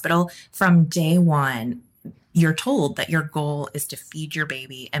from the hospital, from day one, you're told that your goal is to feed your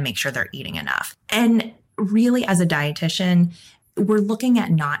baby and make sure they're eating enough. And really, as a dietitian, we're looking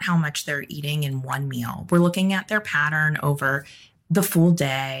at not how much they're eating in one meal. We're looking at their pattern over the full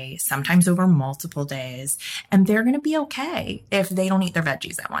day, sometimes over multiple days. And they're going to be okay if they don't eat their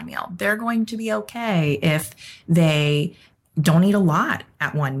veggies at one meal. They're going to be okay if they don't eat a lot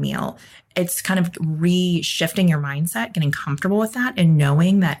at one meal. It's kind of re-shifting your mindset, getting comfortable with that, and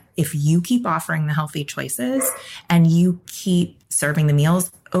knowing that if you keep offering the healthy choices and you keep serving the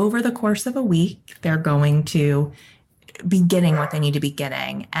meals over the course of a week, they're going to be getting what they need to be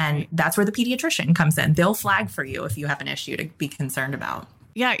getting. And that's where the pediatrician comes in. They'll flag for you if you have an issue to be concerned about.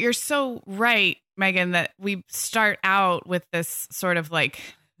 Yeah, you're so right, Megan, that we start out with this sort of like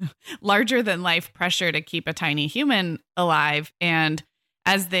larger than life pressure to keep a tiny human alive. And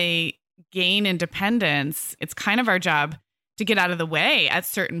as they gain independence, it's kind of our job to get out of the way at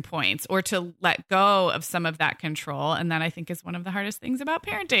certain points or to let go of some of that control. And that I think is one of the hardest things about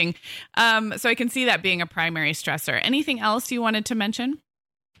parenting. So I can see that being a primary stressor. Anything else you wanted to mention?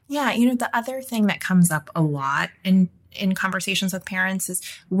 Yeah, the other thing that comes up a lot in conversations with parents is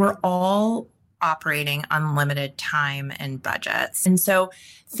we're all operating on limited time and budgets. And so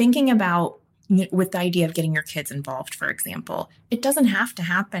thinking about with the idea of getting your kids involved, for example, it doesn't have to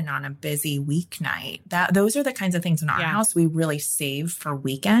happen on a busy weeknight. Those are the kinds of things in our house we really save for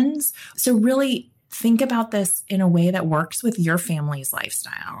weekends. So really think about this in a way that works with your family's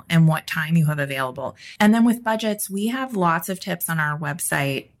lifestyle and what time you have available. And then with budgets, we have lots of tips on our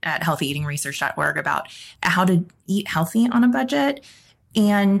website at healthyeatingresearch.org about how to eat healthy on a budget.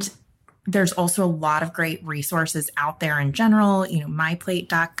 And there's also a lot of great resources out there in general.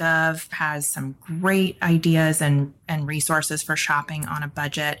 MyPlate.gov has some great ideas and resources for shopping on a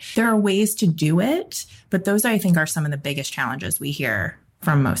budget. There are ways to do it, but those I think are some of the biggest challenges we hear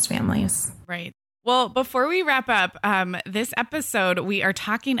from most families. Right. Well, before we wrap up this episode, we are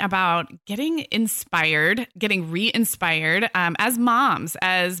talking about getting re-inspired as moms,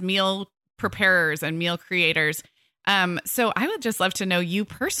 as meal preparers and meal creators. So I would just love to know you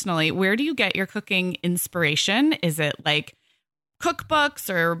personally, where do you get your cooking inspiration? Is it like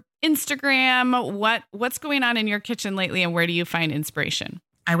cookbooks or Instagram? What's going on in your kitchen lately and where do you find inspiration?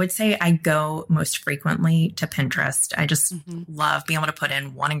 I would say I go most frequently to Pinterest. I just love being able to put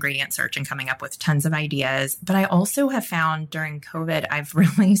in one ingredient search and coming up with tons of ideas. But I also have found during COVID, I've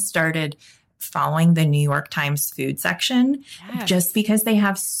really started following the New York Times food section just because they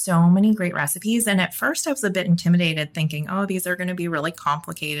have so many great recipes. And at first I was a bit intimidated thinking, oh, these are going to be really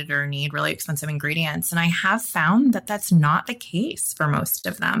complicated or need really expensive ingredients. And I have found that that's not the case for most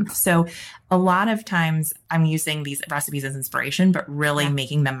of them. So a lot of times I'm using these recipes as inspiration, but really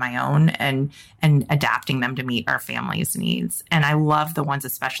making them my own and adapting them to meet our family's needs. And I love the ones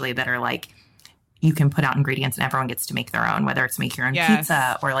especially that are like, you can put out ingredients and everyone gets to make their own, whether it's make your own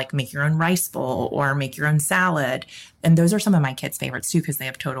pizza or like make your own rice bowl or make your own salad. And those are some of my kids' favorites too, because they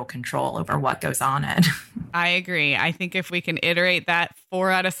have total control over what goes on it. I agree. I think if we can iterate that 4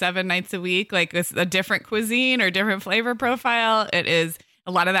 out of 7 nights a week, like it's a different cuisine or different flavor profile, it is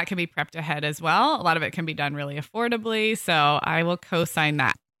a lot of that can be prepped ahead as well. A lot of it can be done really affordably. So I will co-sign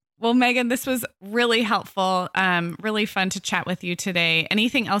that. Well, Megan, this was really helpful. Really fun to chat with you today.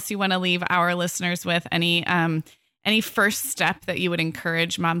 Anything else you want to leave our listeners with? Any first step that you would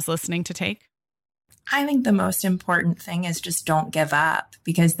encourage moms listening to take? I think the most important thing is just don't give up,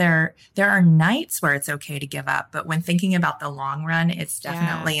 because there are nights where it's okay to give up. But when thinking about the long run, it's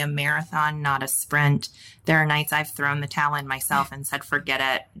definitely a marathon, not a sprint. There are nights I've thrown the towel in myself and said, forget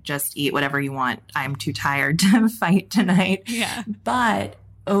it, just eat whatever you want. I'm too tired to fight tonight. Yeah. But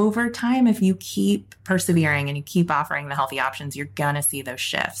over time, if you keep persevering and you keep offering the healthy options, you're going to see those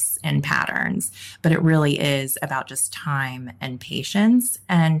shifts in patterns. But it really is about just time and patience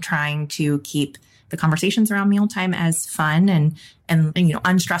and trying to keep the conversations around mealtime as fun and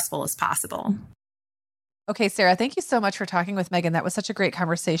unstressful as possible. Okay, Sarah, thank you so much for talking with Megan. That was such a great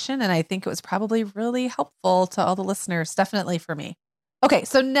conversation. And I think it was probably really helpful to all the listeners, definitely for me. Okay,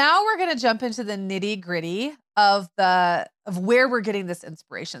 so now we're going to jump into the nitty gritty of where we're getting this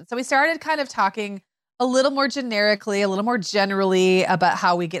inspiration. So we started kind of talking a little more generically, a little more generally about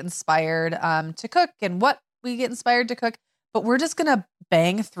how we get inspired to cook and what we get inspired to cook. But we're just going to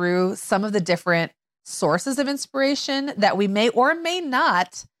bang through some of the different sources of inspiration that we may or may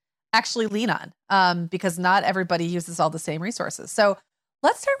not actually lean on because not everybody uses all the same resources. So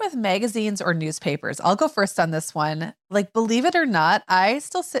let's start with magazines or newspapers. I'll go first on this one. Like, believe it or not, I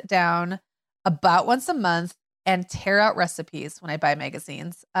still sit down about once a month and tear out recipes when I buy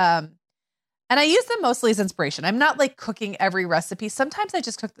magazines. And I use them mostly as inspiration. I'm not like cooking every recipe. Sometimes I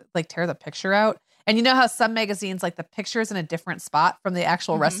just tear the picture out. And you know how some magazines, like the picture is in a different spot from the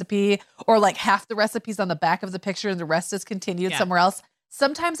actual recipe, or like half the recipe's on the back of the picture and the rest is continued somewhere else.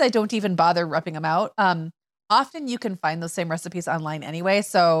 Sometimes I don't even bother ripping them out. Often you can find those same recipes online anyway.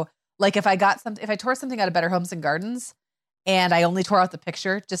 So like if I tore something out of Better Homes and Gardens and I only tore out the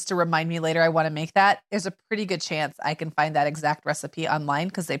picture just to remind me later I want to make that, there's a pretty good chance I can find that exact recipe online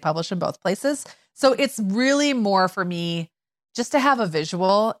because they publish in both places. So it's really more for me just to have a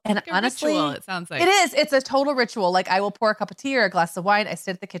visual. And like honestly, ritual, it sounds like. It is. It's a total ritual. Like I will pour a cup of tea or a glass of wine. I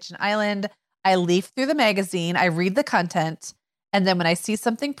sit at the kitchen island. I leaf through the magazine. I read the content. And then when I see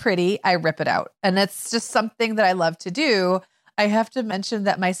something pretty, I rip it out. And it's just something that I love to do. I have to mention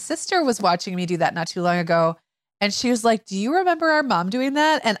that my sister was watching me do that not too long ago. And she was like, do you remember our mom doing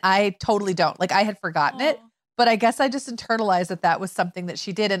that? And I totally don't. Like I had forgotten it, but I guess I just internalized that was something that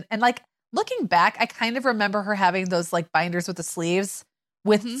she did. And like looking back, I kind of remember her having those like binders with the sleeves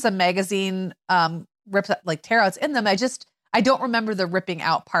with some magazine like tear outs in them. I don't remember the ripping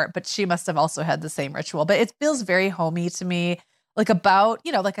out part, but she must have also had the same ritual. But it feels very homey to me. Like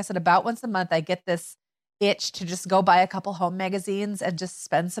like I said, about once a month, I get this itch to just go buy a couple home magazines and just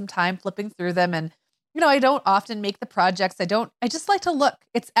spend some time flipping through them. And, I don't often make the projects. I just like to look.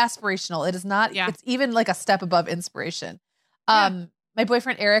 It's aspirational. It is not, it's even like a step above inspiration. My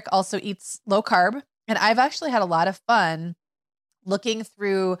boyfriend, Eric, also eats low carb. And I've actually had a lot of fun looking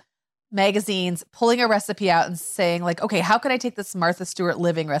through magazines, pulling a recipe out and saying like, okay, how can I take this Martha Stewart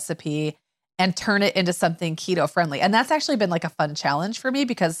Living recipe and turn it into something keto friendly? And that's actually been like a fun challenge for me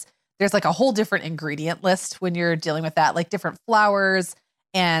because there's like a whole different ingredient list when you're dealing with that, like different flours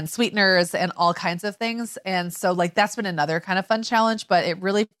and sweeteners and all kinds of things. And so like, that's been another kind of fun challenge, but it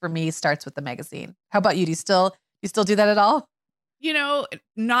really, for me, starts with the magazine. How about you? Do you still do that at all?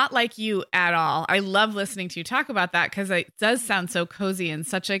 Not like you at all. I love listening to you talk about that because it does sound so cozy and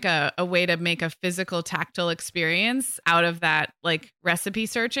such like a way to make a physical, tactile experience out of that like recipe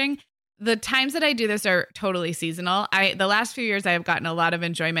searching. The times that I do this are totally seasonal. The last few years, I have gotten a lot of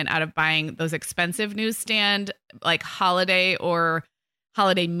enjoyment out of buying those expensive newsstand, like holiday or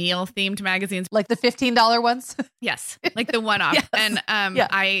holiday meal themed magazines. Like the $15 ones? Yes. Like the one-off. Yes. And yeah.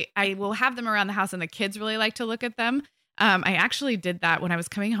 I will have them around the house and the kids really like to look at them. I actually did that when I was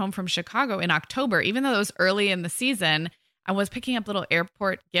coming home from Chicago in October, even though it was early in the season. I was picking up little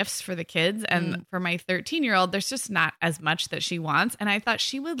airport gifts for the kids. And for my 13-year-old, there's just not as much that she wants. And I thought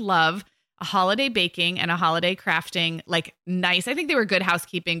she would love a holiday baking and a holiday crafting, like nice. I think they were Good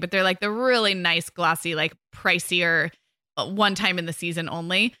Housekeeping, but they're like the really nice, glossy, like pricier, one time in the season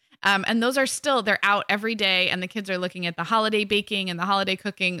only. And those are still, they're out every day, and the kids are looking at the holiday baking and the holiday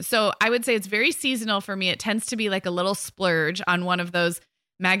cooking. So I would say it's very seasonal for me. It tends to be like a little splurge on one of those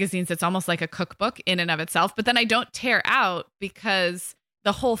magazines that's almost like a cookbook in and of itself. But then I don't tear out because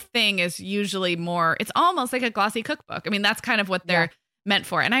the whole thing is usually more, it's almost like a glossy cookbook. I mean, that's kind of what they're meant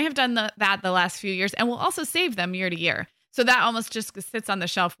for. And I have done that the last few years, and we'll also save them year to year. So that almost just sits on the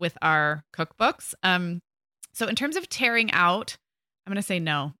shelf with our cookbooks. So in terms of tearing out, I'm going to say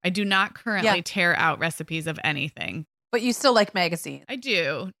no. I do not currently tear out recipes of anything. But you still like magazines. I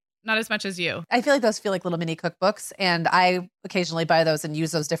do. Not as much as you. I feel like those feel like little mini cookbooks, and I occasionally buy those and use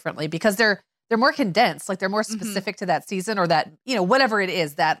those differently because they're more condensed, like they're more specific to that season or that, whatever it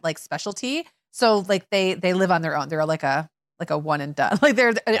is, that like specialty. So like they live on their own. They're like a one and done. Like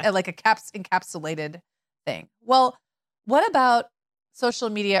they're like a encapsulated thing. Well, what about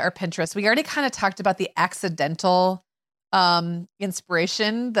social media or Pinterest? We already kind of talked about the accidental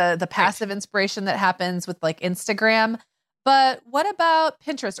inspiration, the passive inspiration that happens with like Instagram. But what about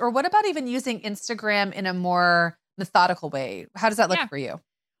Pinterest, or what about even using Instagram in a more methodical way? How does that look for you?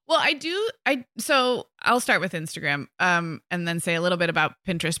 Well, so I'll start with Instagram, and then say a little bit about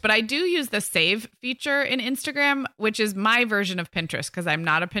Pinterest, but I do use the save feature in Instagram, which is my version of Pinterest because I'm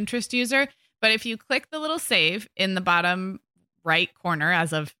not a Pinterest user. But if you click the little save in the bottom right corner,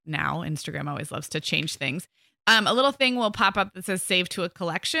 as of now, Instagram always loves to change things. A little thing will pop up that says save to a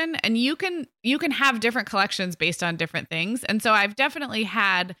collection, and you can have different collections based on different things. And so I've definitely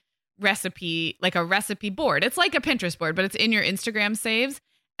had a recipe board. It's like a Pinterest board, but it's in your Instagram saves.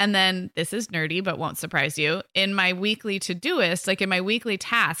 And then this is nerdy, but won't surprise you. In my weekly Todoist, like in my weekly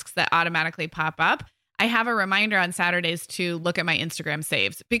tasks that automatically pop up, I have a reminder on Saturdays to look at my Instagram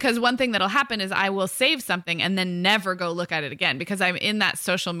saves, because one thing that'll happen is I will save something and then never go look at it again because I'm in that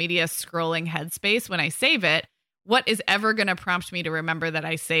social media scrolling headspace when I save it. What is ever going to prompt me to remember that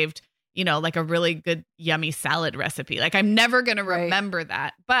I saved, like a really good, yummy salad recipe? Like I'm never going to remember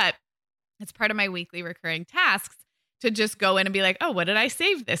that, but it's part of my weekly recurring tasks to just go in and be like, oh, what did I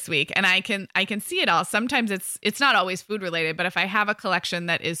save this week? And I can see it all. Sometimes it's not always food related, but if I have a collection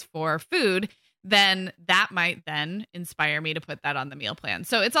that is for food, then that might then inspire me to put that on the meal plan.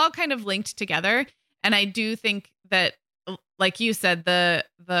 So it's all kind of linked together. And I do think that, like you said, the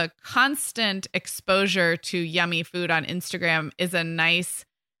constant exposure to yummy food on Instagram is a nice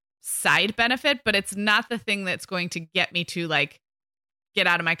side benefit, but it's not the thing that's going to get me to like get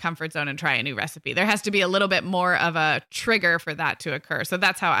out of my comfort zone and try a new recipe. There has to be a little bit more of a trigger for that to occur. So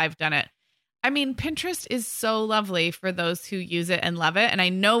that's how I've done it. I mean, Pinterest is so lovely for those who use it and love it. And I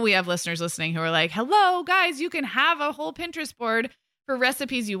know we have listeners listening who are like, hello, guys, you can have a whole Pinterest board for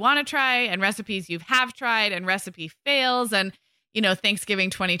recipes you want to try and recipes you have tried and recipe fails and, Thanksgiving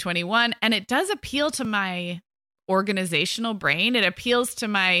 2021. And it does appeal to my organizational brain. It appeals to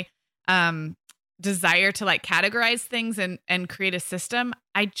my desire to like categorize things and create a system.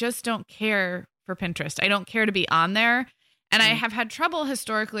 I just don't care for Pinterest. I don't care to be on there. And I have had trouble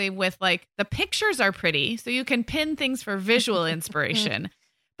historically with like the pictures are pretty, so you can pin things for visual inspiration.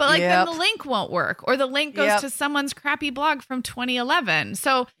 But like then the link won't work, or the link goes to someone's crappy blog from 2011.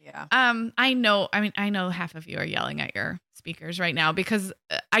 So I know half of you are yelling at your speakers right now because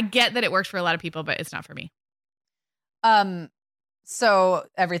I get that it works for a lot of people, but it's not for me. So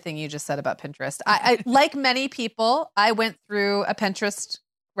everything you just said about Pinterest, I like many people, I went through a Pinterest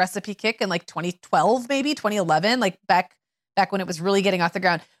recipe kick in like 2012, maybe 2011, like back when it was really getting off the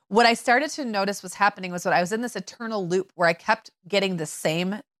ground. What I started to notice was happening was that I was in this eternal loop where I kept getting the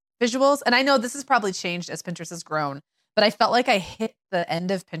same visuals. And I know this has probably changed as Pinterest has grown, but I felt like I hit the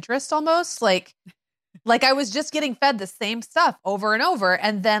end of Pinterest almost like I was just getting fed the same stuff over and over.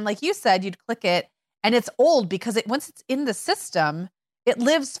 And then, like you said, you'd click it and it's old because once it's in the system, it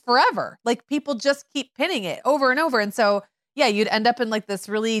lives forever. Like people just keep pinning it over and over. And so yeah, you'd end up in like this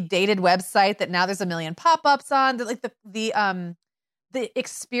really dated website that now there's a million pop-ups on. Like the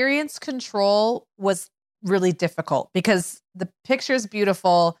experience control was really difficult because the picture's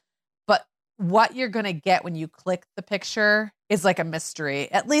beautiful, but what you're going to get when you click the picture is like a mystery.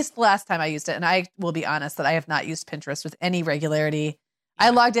 At least the last time I used it, and I will be honest that I have not used Pinterest with any regularity. I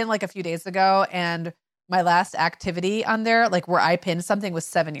logged in like a few days ago, and my last activity on there, like where I pinned something, was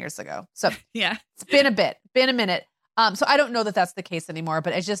 7 years ago. So yeah, it's been a minute. So I don't know that that's the case anymore,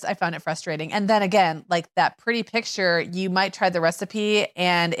 but I found it frustrating. And then again, like that pretty picture, you might try the recipe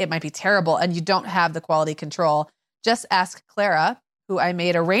and it might be terrible and you don't have the quality control. Just ask Clara, who I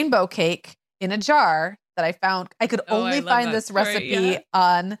made a rainbow cake in a jar that I found. I could only find this recipe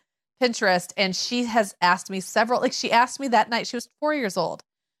on Pinterest. And she has asked me she asked me that night, she was 4 years old.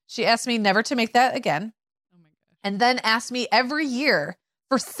 She asked me never to make that again. Oh my gosh. And then asked me every year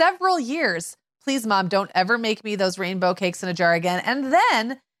for several years, please, Mom, don't ever make me those rainbow cakes in a jar again. And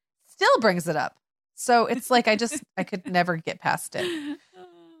then still brings it up. So it's like, I could never get past it.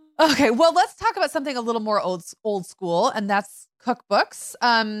 Okay. Well, let's talk about something a little more old school, and that's cookbooks.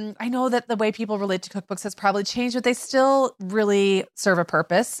 I know that the way people relate to cookbooks has probably changed, but they still really serve a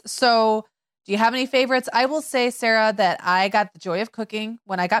purpose. So do you have any favorites? I will say, Sarah, that I got The Joy of Cooking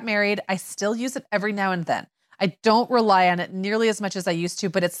when I got married. I still use it every now and then. I don't rely on it nearly as much as I used to,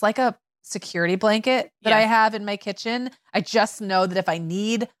 but it's like a security blanket that I have in my kitchen. I just know that if I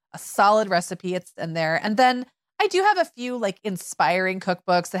need a solid recipe, it's in there. And then I do have a few like inspiring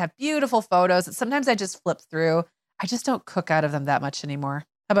cookbooks that have beautiful photos that sometimes I just flip through. I just don't cook out of them that much anymore.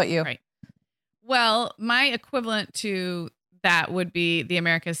 How about you? Right. Well, my equivalent to that would be the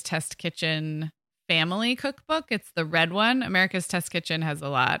America's Test Kitchen family cookbook. It's the red one. America's Test Kitchen has a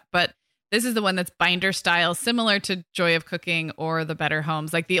lot, but this is the one that's binder style, similar to Joy of Cooking or the Better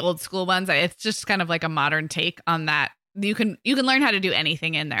Homes, like the old school ones. It's just kind of like a modern take on that. You can learn how to do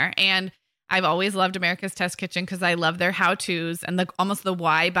anything in there. And I've always loved America's Test Kitchen because I love their how-tos and almost the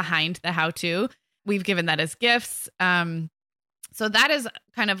why behind the how-to. We've given that as gifts. So that is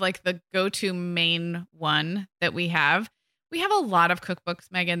kind of like the go-to main one that we have. We have a lot of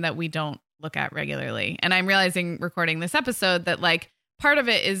cookbooks, Megan, that we don't look at regularly. And I'm realizing recording this episode that like, part of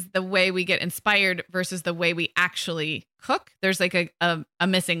it is the way we get inspired versus the way we actually cook. There's like a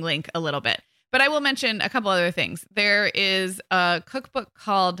missing link a little bit. But I will mention a couple other things. There is a cookbook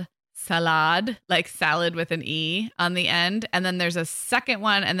called Salad, like salad with an E on the end. And then there's a second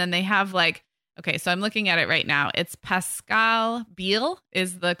one. And then they have like, okay, so I'm looking at it right now. It's Pascal Biel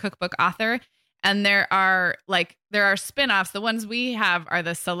is the cookbook author. And there are spinoffs. The ones we have are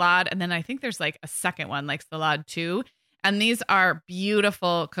the Salad. And then I think there's like a second one, like Salad 2. And these are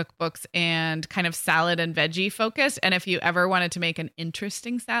beautiful cookbooks and kind of salad and veggie focused. And if you ever wanted to make an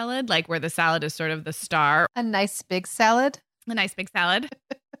interesting salad, like where the salad is sort of the star. A nice big salad.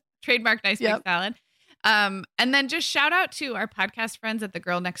 Trademark nice big salad. And then just shout out to our podcast friends at the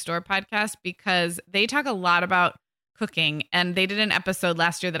Girl Next Door podcast, because they talk a lot about cooking. And they did an episode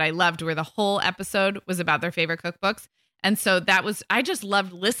last year that I loved where the whole episode was about their favorite cookbooks. And so I just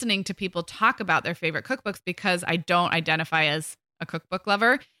loved listening to people talk about their favorite cookbooks because I don't identify as a cookbook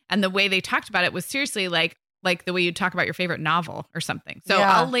lover. And the way they talked about it was seriously like the way you talk about your favorite novel or something. So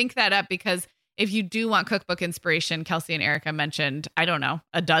I'll link that up because if you do want cookbook inspiration, Kelsey and Erica mentioned, I don't know,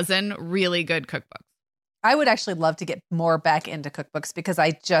 a dozen really good cookbooks. I would actually love to get more back into cookbooks because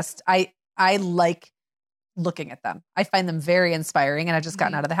I like looking at them. I find them very inspiring and I've just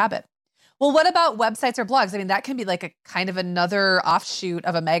gotten out of the habit. Well, what about websites or blogs? I mean, that can be like a kind of another offshoot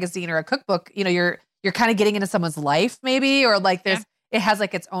of a magazine or a cookbook. You know, you're kind of getting into someone's life maybe, or like it has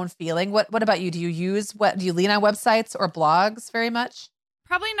like its own feeling. What about you? Do you lean on websites or blogs very much?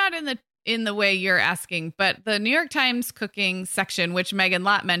 Probably not in the way you're asking, but the New York Times cooking section, which Megan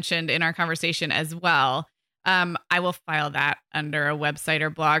Lott mentioned in our conversation as well. I will file that under a website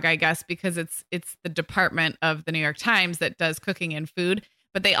or blog, I guess, because it's the department of the New York Times that does cooking and food.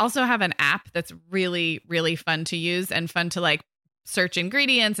 But they also have an app that's really, really fun to use and fun to like search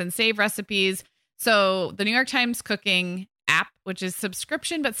ingredients and save recipes. So the New York Times cooking app, which is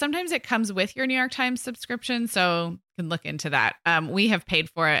subscription, but sometimes it comes with your New York Times subscription. So you can look into that. We have paid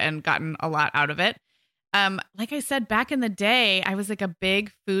for it and gotten a lot out of it. Like I said, back in the day, I was like a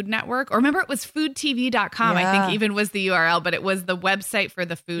big Food Network, or remember it was foodtv.com, I think even was the URL, but it was the website for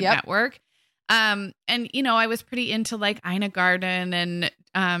the Food Network. And, you know, I was pretty into like Ina Garten and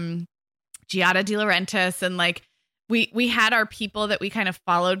Giada De Laurentiis. And like we had our people that we kind of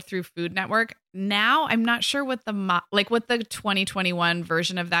followed through Food Network. Now I'm not sure what what the 2021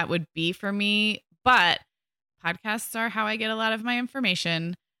 version of that would be for me. But podcasts are how I get a lot of my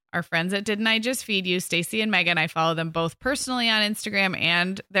information. Our friends at Didn't I Just Feed You, Stacey and Megan, I follow them both personally on Instagram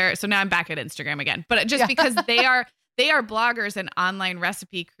and so now I'm back at Instagram again. But just because they are bloggers and online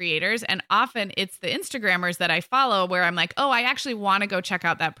recipe creators. And often it's the Instagrammers that I follow where I'm like, oh, I actually want to go check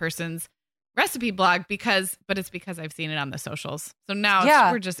out that person's recipe blog but it's because I've seen it on the socials. So now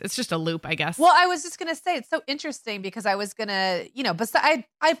it's just a loop, I guess. Well, I was just going to say, it's so interesting because I was going to, but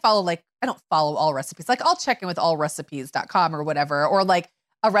I follow I don't follow all recipes. Like I'll check in with allrecipes.com or whatever, or like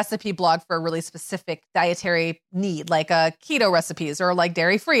a recipe blog for a really specific dietary need, like keto recipes or like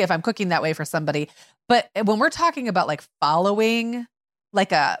dairy free if I'm cooking that way for somebody. But when we're talking about like following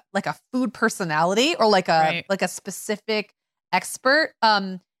like a food personality or like a specific expert,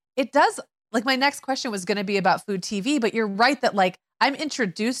 it does, like my next question was going to be about food TV, but you're right that like I'm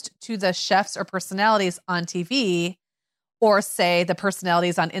introduced to the chefs or personalities on TV, or say the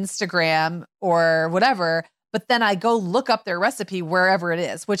personalities on Instagram or whatever, but then I go look up their recipe wherever it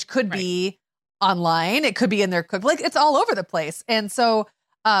is, which could be online. It could be in their cook, like it's all over the place. And so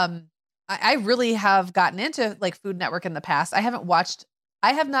I really have gotten into like Food Network in the past. I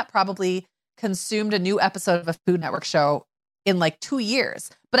have not probably consumed a new episode of a Food Network show in like 2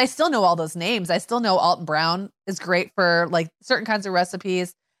 years, but I still know all those names. I still know Alton Brown is great for like certain kinds of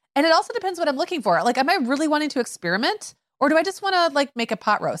recipes. And it also depends what I'm looking for. Like, am I really wanting to experiment, or do I just want to like make a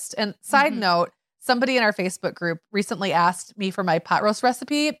pot roast? And side note, somebody in our Facebook group recently asked me for my pot roast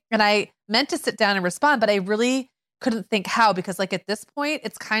recipe, and I meant to sit down and respond, but I really couldn't think how, because like at this point,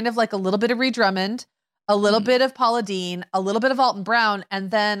 it's kind of like a little bit of Ree Drummond, a little bit of Paula Deen, a little bit of Alton Brown, and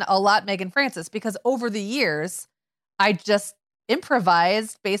then a lot Megan Francis, because over the years, I just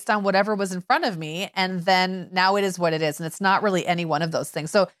improvised based on whatever was in front of me. And then now it is what it is. And it's not really any one of those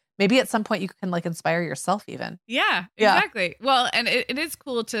things. So maybe at some point you can like inspire yourself even. Yeah, exactly. Well, and it is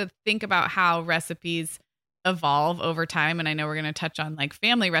cool to think about how recipes evolve over time. And I know we're going to touch on like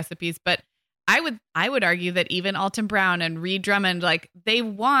family recipes, but I would argue that even Alton Brown and Ree Drummond, like they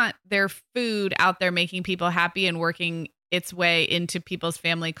want their food out there making people happy and working its way into people's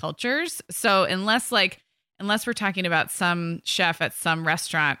family cultures. So unless we're talking about some chef at some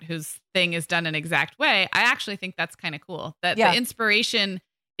restaurant whose thing is done an exact way, I actually think that's kind of cool. That the inspiration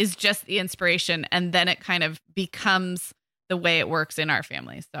is just the inspiration, and then it kind of becomes the way it works in our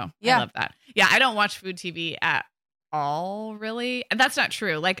family. So I love that. Yeah, I don't watch food TV at all, really. And that's not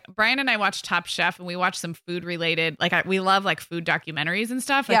true. Like Brian and I watch Top Chef, and we watch some food related, like we love like food documentaries and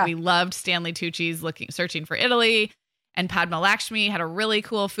stuff. Like we loved Stanley Tucci's Searching for Italy. And Padma Lakshmi had a really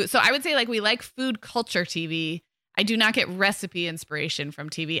cool food. So I would say like we like food culture TV. I do not get recipe inspiration from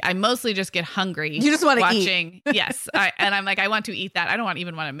TV. I mostly just get hungry. You just want to watching. Yes. And I'm like, I want to eat that. I don't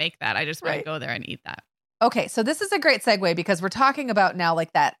even want to make that. I just want to go there and eat that. Okay. So this is a great segue, because we're talking about now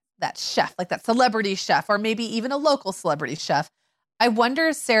like that chef, like that celebrity chef, or maybe even a local celebrity chef. I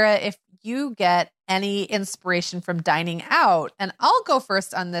wonder, Sarah, if you get any inspiration from dining out. And I'll go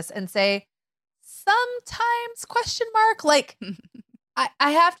first on this and say, sometimes ? Like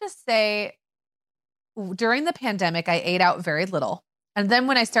I have to say, during the pandemic, I ate out very little. And then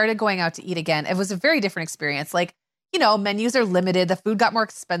when I started going out to eat again, it was a very different experience. Like, you know, menus are limited. The food got more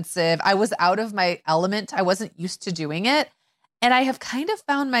expensive. I was out of my element. I wasn't used to doing it. And I have kind of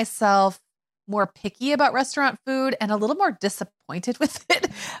found myself more picky about restaurant food and a little more disappointed with it.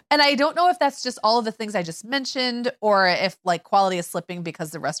 And I don't know if that's just all of the things I just mentioned, or if like quality is slipping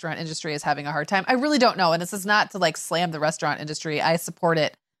because the restaurant industry is having a hard time. I really don't know. And this is not to like slam the restaurant industry. I support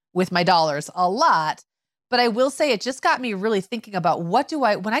it with my dollars a lot. But I will say it just got me really thinking about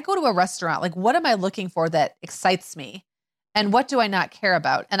when I go to a restaurant, like what am I looking for that excites me? And what do I not care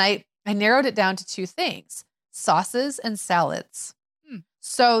about? And I narrowed it down to two things: sauces and salads.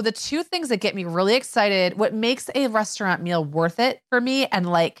 So the two things that get me really excited, what makes a restaurant meal worth it for me and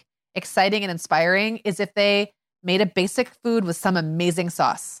like exciting and inspiring, is if they made a basic food with some amazing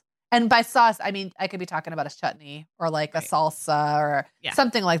sauce. And by sauce, I mean, I could be talking about a chutney or like a salsa or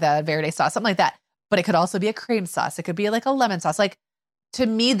something like that, a verde sauce, something like that. But it could also be a cream sauce. It could be like a lemon sauce. Like, to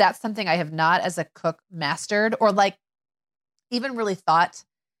me, that's something I have not as a cook mastered, or like even really thought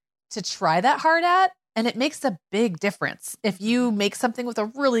to try that hard at. And it makes a big difference. If you make something with a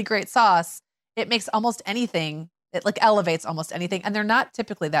really great sauce, it makes almost anything, it like elevates almost anything. And they're not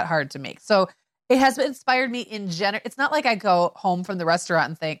typically that hard to make. So it has inspired me in general. It's not like I go home from the restaurant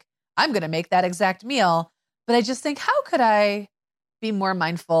and think, I'm going to make that exact meal. But I just think, how could I be more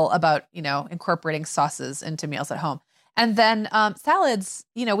mindful about, you know, incorporating sauces into meals at home? And then salads,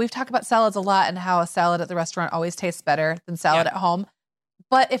 you know, we've talked about salads a lot and how a salad at the restaurant always tastes better than salad at home.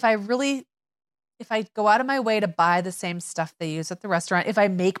 But if I go out of my way to buy the same stuff they use at the restaurant, if I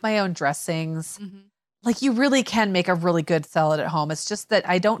make my own dressings, like you really can make a really good salad at home. It's just that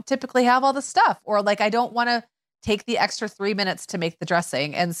I don't typically have all the stuff, or like I don't want to take the extra 3 minutes to make the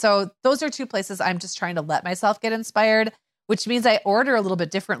dressing. And so those are two places I'm just trying to let myself get inspired, which means I order a little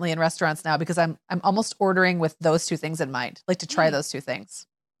bit differently in restaurants now, because I'm almost ordering with those two things in mind, like to try those two things.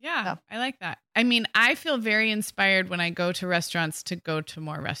 Yeah, I like that. I mean, I feel very inspired when I go to restaurants to go to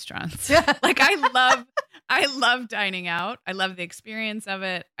more restaurants. Like I love dining out. I love the experience of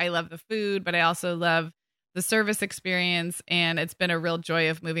it. I love the food, but I also love the service experience. And it's been a real joy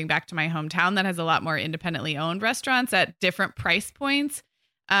of moving back to my hometown that has a lot more independently owned restaurants at different price points.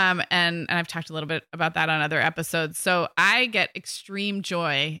 And I've talked a little bit about that on other episodes. So I get extreme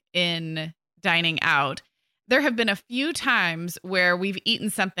joy in dining out. There have been a few times where we've eaten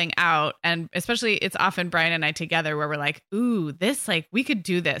something out, and especially it's often Brian and I together where we're like, ooh, this, like, we could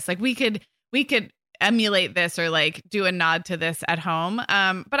do this. Like we could emulate this or like do a nod to this at home.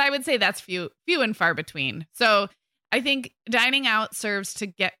 But I would say that's few and far between. So I think dining out serves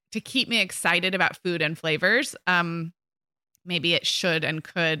to keep me excited about food and flavors. Maybe it should and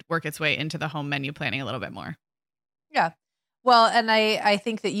could work its way into the home menu planning a little bit more. Yeah. Well, and I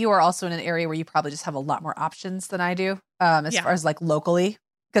think that you are also in an area where you probably just have a lot more options than I do, as far as like locally.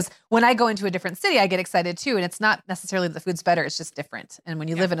 Because when I go into a different city, I get excited too. And it's not necessarily that the food's better. It's just different. And when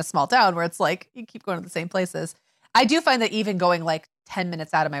you live in a small town where it's like you keep going to the same places, I do find that even going like 10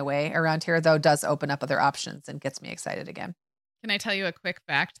 minutes out of my way around here, though, does open up other options and gets me excited again. Can I tell you a quick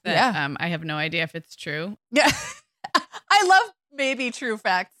fact that I have no idea if it's true? Yeah. I love maybe true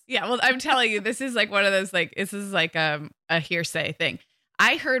facts. Yeah, well, I'm telling you, this is like one of those, like, this is like a hearsay thing.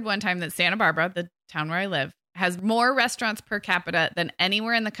 I heard one time that Santa Barbara, the town where I live, has more restaurants per capita than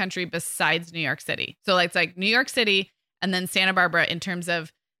anywhere in the country besides New York City. So it's like New York City and then Santa Barbara in terms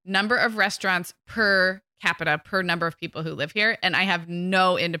of number of restaurants per capita per number of people who live here. And I have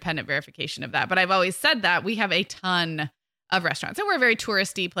no independent verification of that. But I've always said that we have a ton of restaurants. And we're a very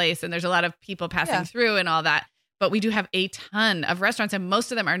touristy place and there's a lot of people passing through and all that. But we do have a ton of restaurants and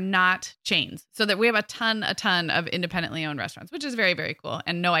most of them are not chains. So that we have a ton of independently owned restaurants, which is very, very cool.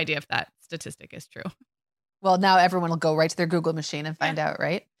 And no idea if that statistic is true. Well, now everyone will go right to their Google machine and find out,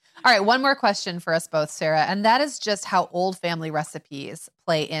 right? All right. One more question for us both, Sarah. And that is just how old family recipes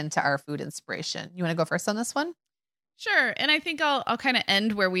play into our food inspiration. You want to go first on this one? Sure. And I think I'll kind of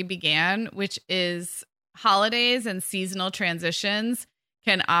end where we began, which is holidays and seasonal transitions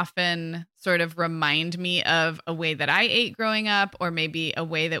can often sort of remind me of a way that I ate growing up, or maybe a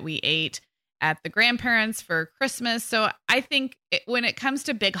way that we ate at the grandparents for Christmas. So I think when it comes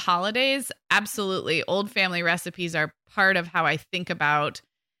to big holidays, absolutely, old family recipes are part of how I think about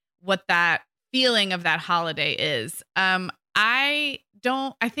what that feeling of that holiday is. I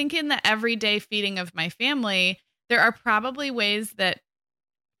think in the everyday feeding of my family, there are probably ways that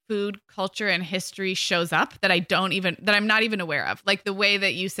food culture and history shows up that I'm not even aware of. Like the way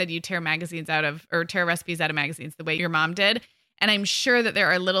that you said you tear magazines tear recipes out of magazines, the way your mom did. And I'm sure that there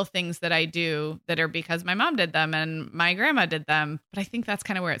are little things that I do that are because my mom did them and my grandma did them. But I think that's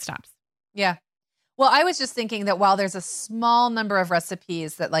kind of where it stops. Yeah. Well, I was just thinking that while there's a small number of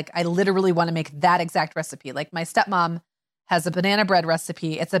recipes that like I literally want to make that exact recipe, like my stepmom has a banana bread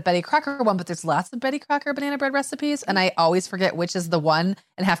recipe. It's a Betty Crocker one, but there's lots of Betty Crocker banana bread recipes. And I always forget which is the one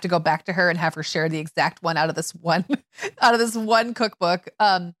and have to go back to her and have her share the exact one out of this one cookbook.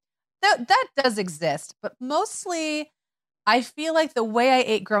 That does exist, but mostly I feel like the way I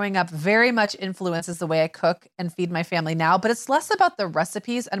ate growing up very much influences the way I cook and feed my family now, but it's less about the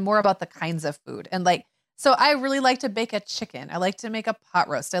recipes and more about the kinds of food. And so I really like to bake a chicken. I like to make a pot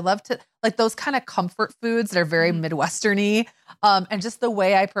roast. I love to like those kind of comfort foods that are very Midwestern-y. And just the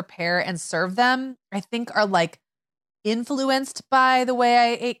way I prepare and serve them, I think are like influenced by the way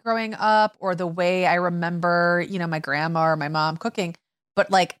I ate growing up or the way I remember, my grandma or my mom cooking.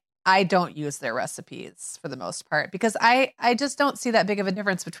 But like, I don't use their recipes for the most part because I just don't see that big of a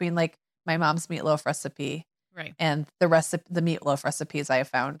difference between like my mom's meatloaf recipe and the meatloaf recipes I have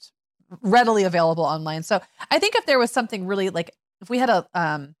found readily available online. So I think if there was something really like if we had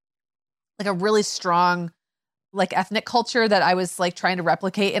a really strong like ethnic culture that I was like trying to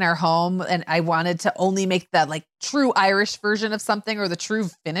replicate in our home and I wanted to only make that like true Irish version of something or the true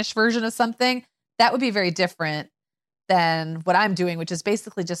Finnish version of something, that would be very different than what I'm doing, which is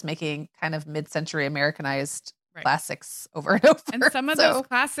basically just making kind of mid-century Americanized classics over and over. And some of those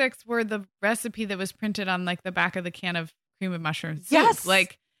classics were the recipe that was printed on like the back of the can of cream of mushroom soup. Yes,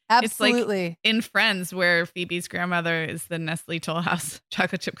 like absolutely. It's like in Friends where Phoebe's grandmother is the Nestle Toll House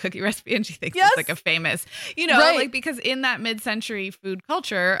chocolate chip cookie recipe and she thinks it's like a famous, like because in that mid-century food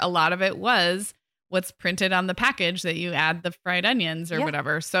culture, a lot of it was what's printed on the package that you add the fried onions or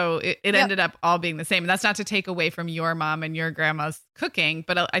whatever. So it ended up all being the same. And that's not to take away from your mom and your grandma's cooking,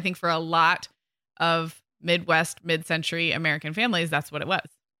 but I think for a lot of Midwest, mid-century American families, that's what it was.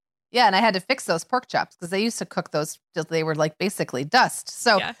 Yeah, and I had to fix those pork chops because they used to cook those till they were like basically dust.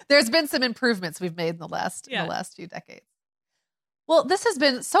 So there's been some improvements we've made in the last few decades. Well, this has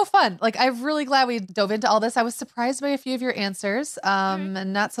been so fun. Like, I'm really glad we dove into all this. I was surprised by a few of your answers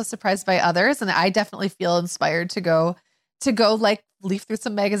and not so surprised by others. And I definitely feel inspired to go to go like leaf through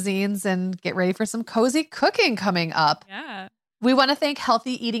some magazines and get ready for some cozy cooking coming up. Yeah. We want to thank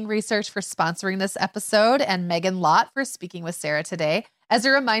Healthy Eating Research for sponsoring this episode and Megan Lott for speaking with Sarah today. As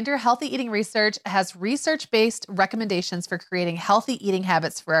a reminder, Healthy Eating Research has research-based recommendations for creating healthy eating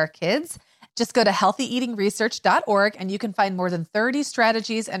habits for our kids. Just go to healthyeatingresearch.org and you can find more than 30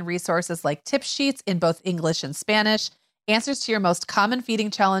 strategies and resources like tip sheets in both English and Spanish, answers to your most common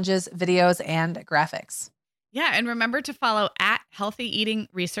feeding challenges, videos, and graphics. Yeah, and remember to follow at Healthy Eating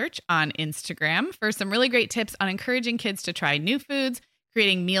Research on Instagram for some really great tips on encouraging kids to try new foods,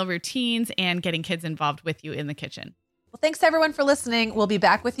 creating meal routines, and getting kids involved with you in the kitchen. Well, thanks everyone for listening. We'll be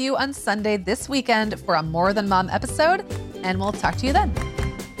back with you on Sunday this weekend for a More Than Mom episode, and we'll talk to you then.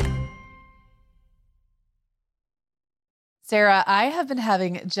 Sarah, I have been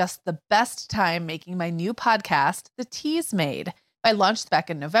having just the best time making my new podcast, The Teas Made. I launched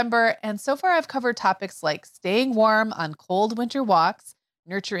back in November, and so far I've covered topics like staying warm on cold winter walks,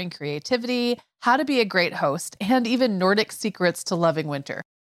 nurturing creativity, how to be a great host, and even Nordic secrets to loving winter.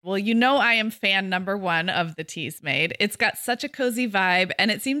 Well, you know I am fan number one of The Teas Made. It's got such a cozy vibe, and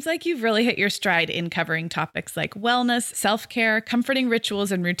it seems like you've really hit your stride in covering topics like wellness, self-care, comforting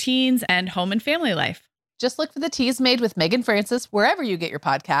rituals and routines, and home and family life. Just look for The Teas Made with Megan Francis wherever you get your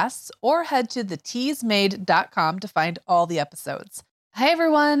podcasts, or head to theteasmade.com to find all the episodes. Hi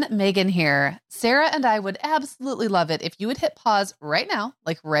everyone, Megan here. Sarah and I would absolutely love it if you would hit pause right now,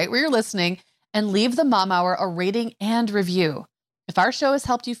 like right where you're listening, and leave the Mom Hour a rating and review. If our show has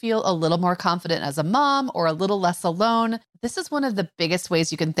helped you feel a little more confident as a mom or a little less alone, this is one of the biggest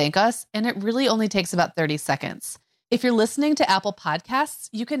ways you can thank us, and it really only takes about 30 seconds. If you're listening to Apple Podcasts,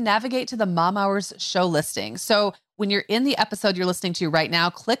 you can navigate to the Mom Hours show listing. So when you're in the episode you're listening to right now,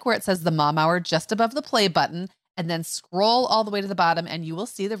 click where it says the Mom Hour just above the play button, and then scroll all the way to the bottom and you will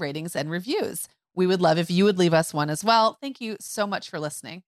see the ratings and reviews. We would love if you would leave us one as well. Thank you so much for listening.